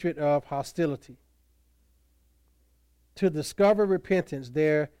hatred of hostility. To discover repentance,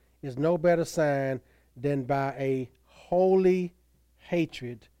 there is no better sign than by a holy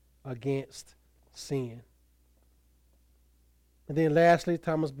hatred against sin. And then lastly,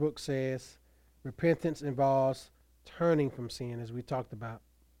 Thomas Brooks says, repentance involves turning from sin, as we talked about.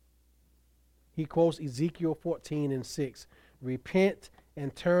 He quotes Ezekiel 14:6. Repent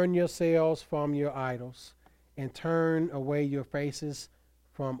and turn yourselves from your idols, and turn away your faces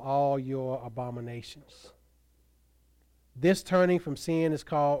from all your abominations. This turning from sin is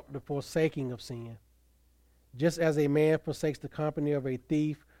called the forsaking of sin. Just as a man forsakes the company of a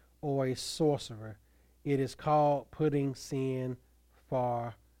thief or a sorcerer, it is called putting sin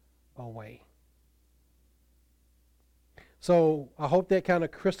far away. So I hope that kind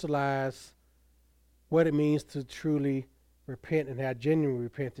of crystallized what it means to truly repent and have genuine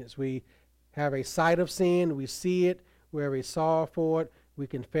repentance. We have a sight of sin, we see it, we have a sorrow for it, we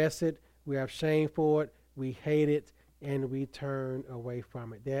confess it, we have shame for it, we hate it, and we turn away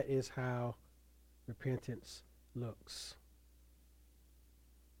from it. That is how repentance looks.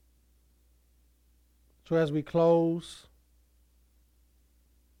 So as we close,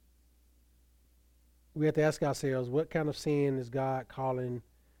 we have to ask ourselves, what kind of sin is God calling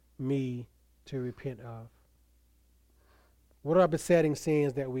me to repent of? What are besetting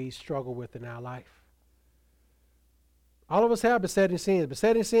sins that we struggle with in our life? All of us have besetting sins.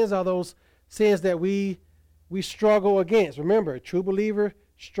 Besetting sins are those sins that we struggle against. Remember, a true believer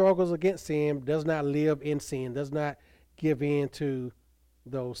struggles against sin, does not live in sin, does not give in to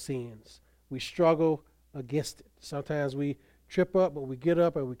those sins. We struggle against it. Sometimes we trip up, but we get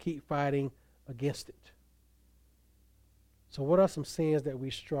up and we keep fighting against it. So what are some sins that we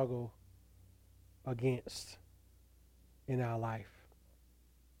struggle against in our life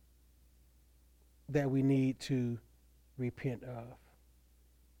that we need to repent of?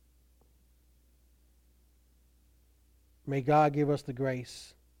 May God give us the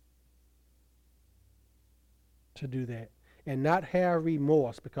grace to do that and not have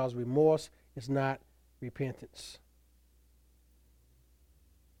remorse, because remorse is not repentance.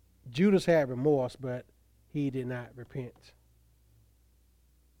 Judas had remorse, but he did not repent.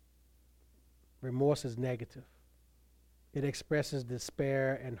 Remorse is negative. It expresses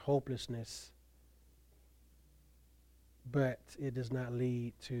despair and hopelessness, but it does not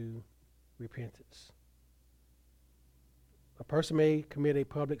lead to repentance. A person may commit a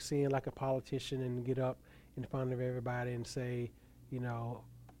public sin like a politician and get up in front of everybody and say,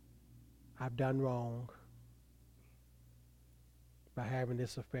 I've done wrong by having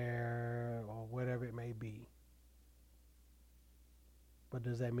this affair or whatever it may be. But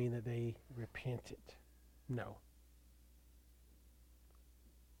does that mean that they repented? No.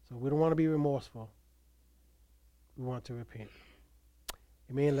 So we don't want to be remorseful. We want to repent.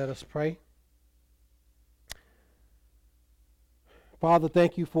 Amen. Let us pray. Father,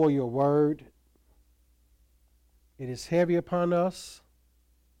 thank you for your word. It is heavy upon us,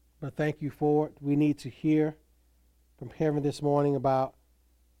 but thank you for it. We need to hear from heaven this morning about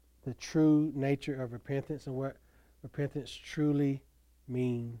the true nature of repentance and what repentance truly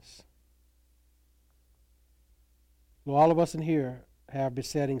means. Lord, all of us in here have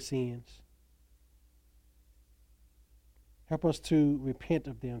besetting sins. Help us to repent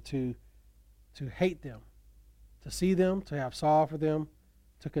of them, to hate them, to see them, to have sorrow for them,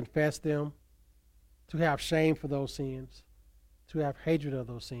 to confess them, to have shame for those sins, to have hatred of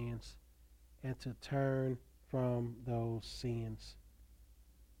those sins, and to turn from those sins.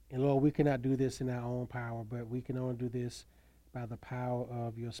 And Lord, we cannot do this in our own power, but we can only do this by the power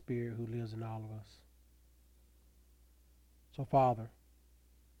of your Spirit who lives in all of us. So, Father,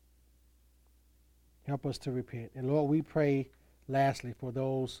 help us to repent. And Lord, we pray lastly for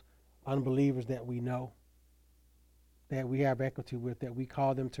those unbelievers that we know, that we have equity with, that we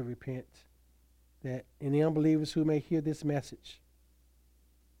call them to repent, that any unbelievers who may hear this message,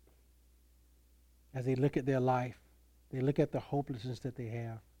 as they look at their life, they look at the hopelessness that they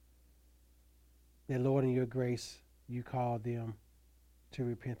have, that Lord, in your grace, you call them to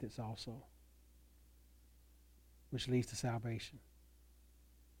repentance also, which leads to salvation.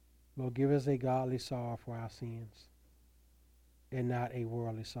 Lord, give us a godly sorrow for our sins and not a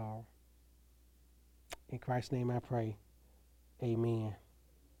worldly sorrow. In Christ's name I pray. Amen.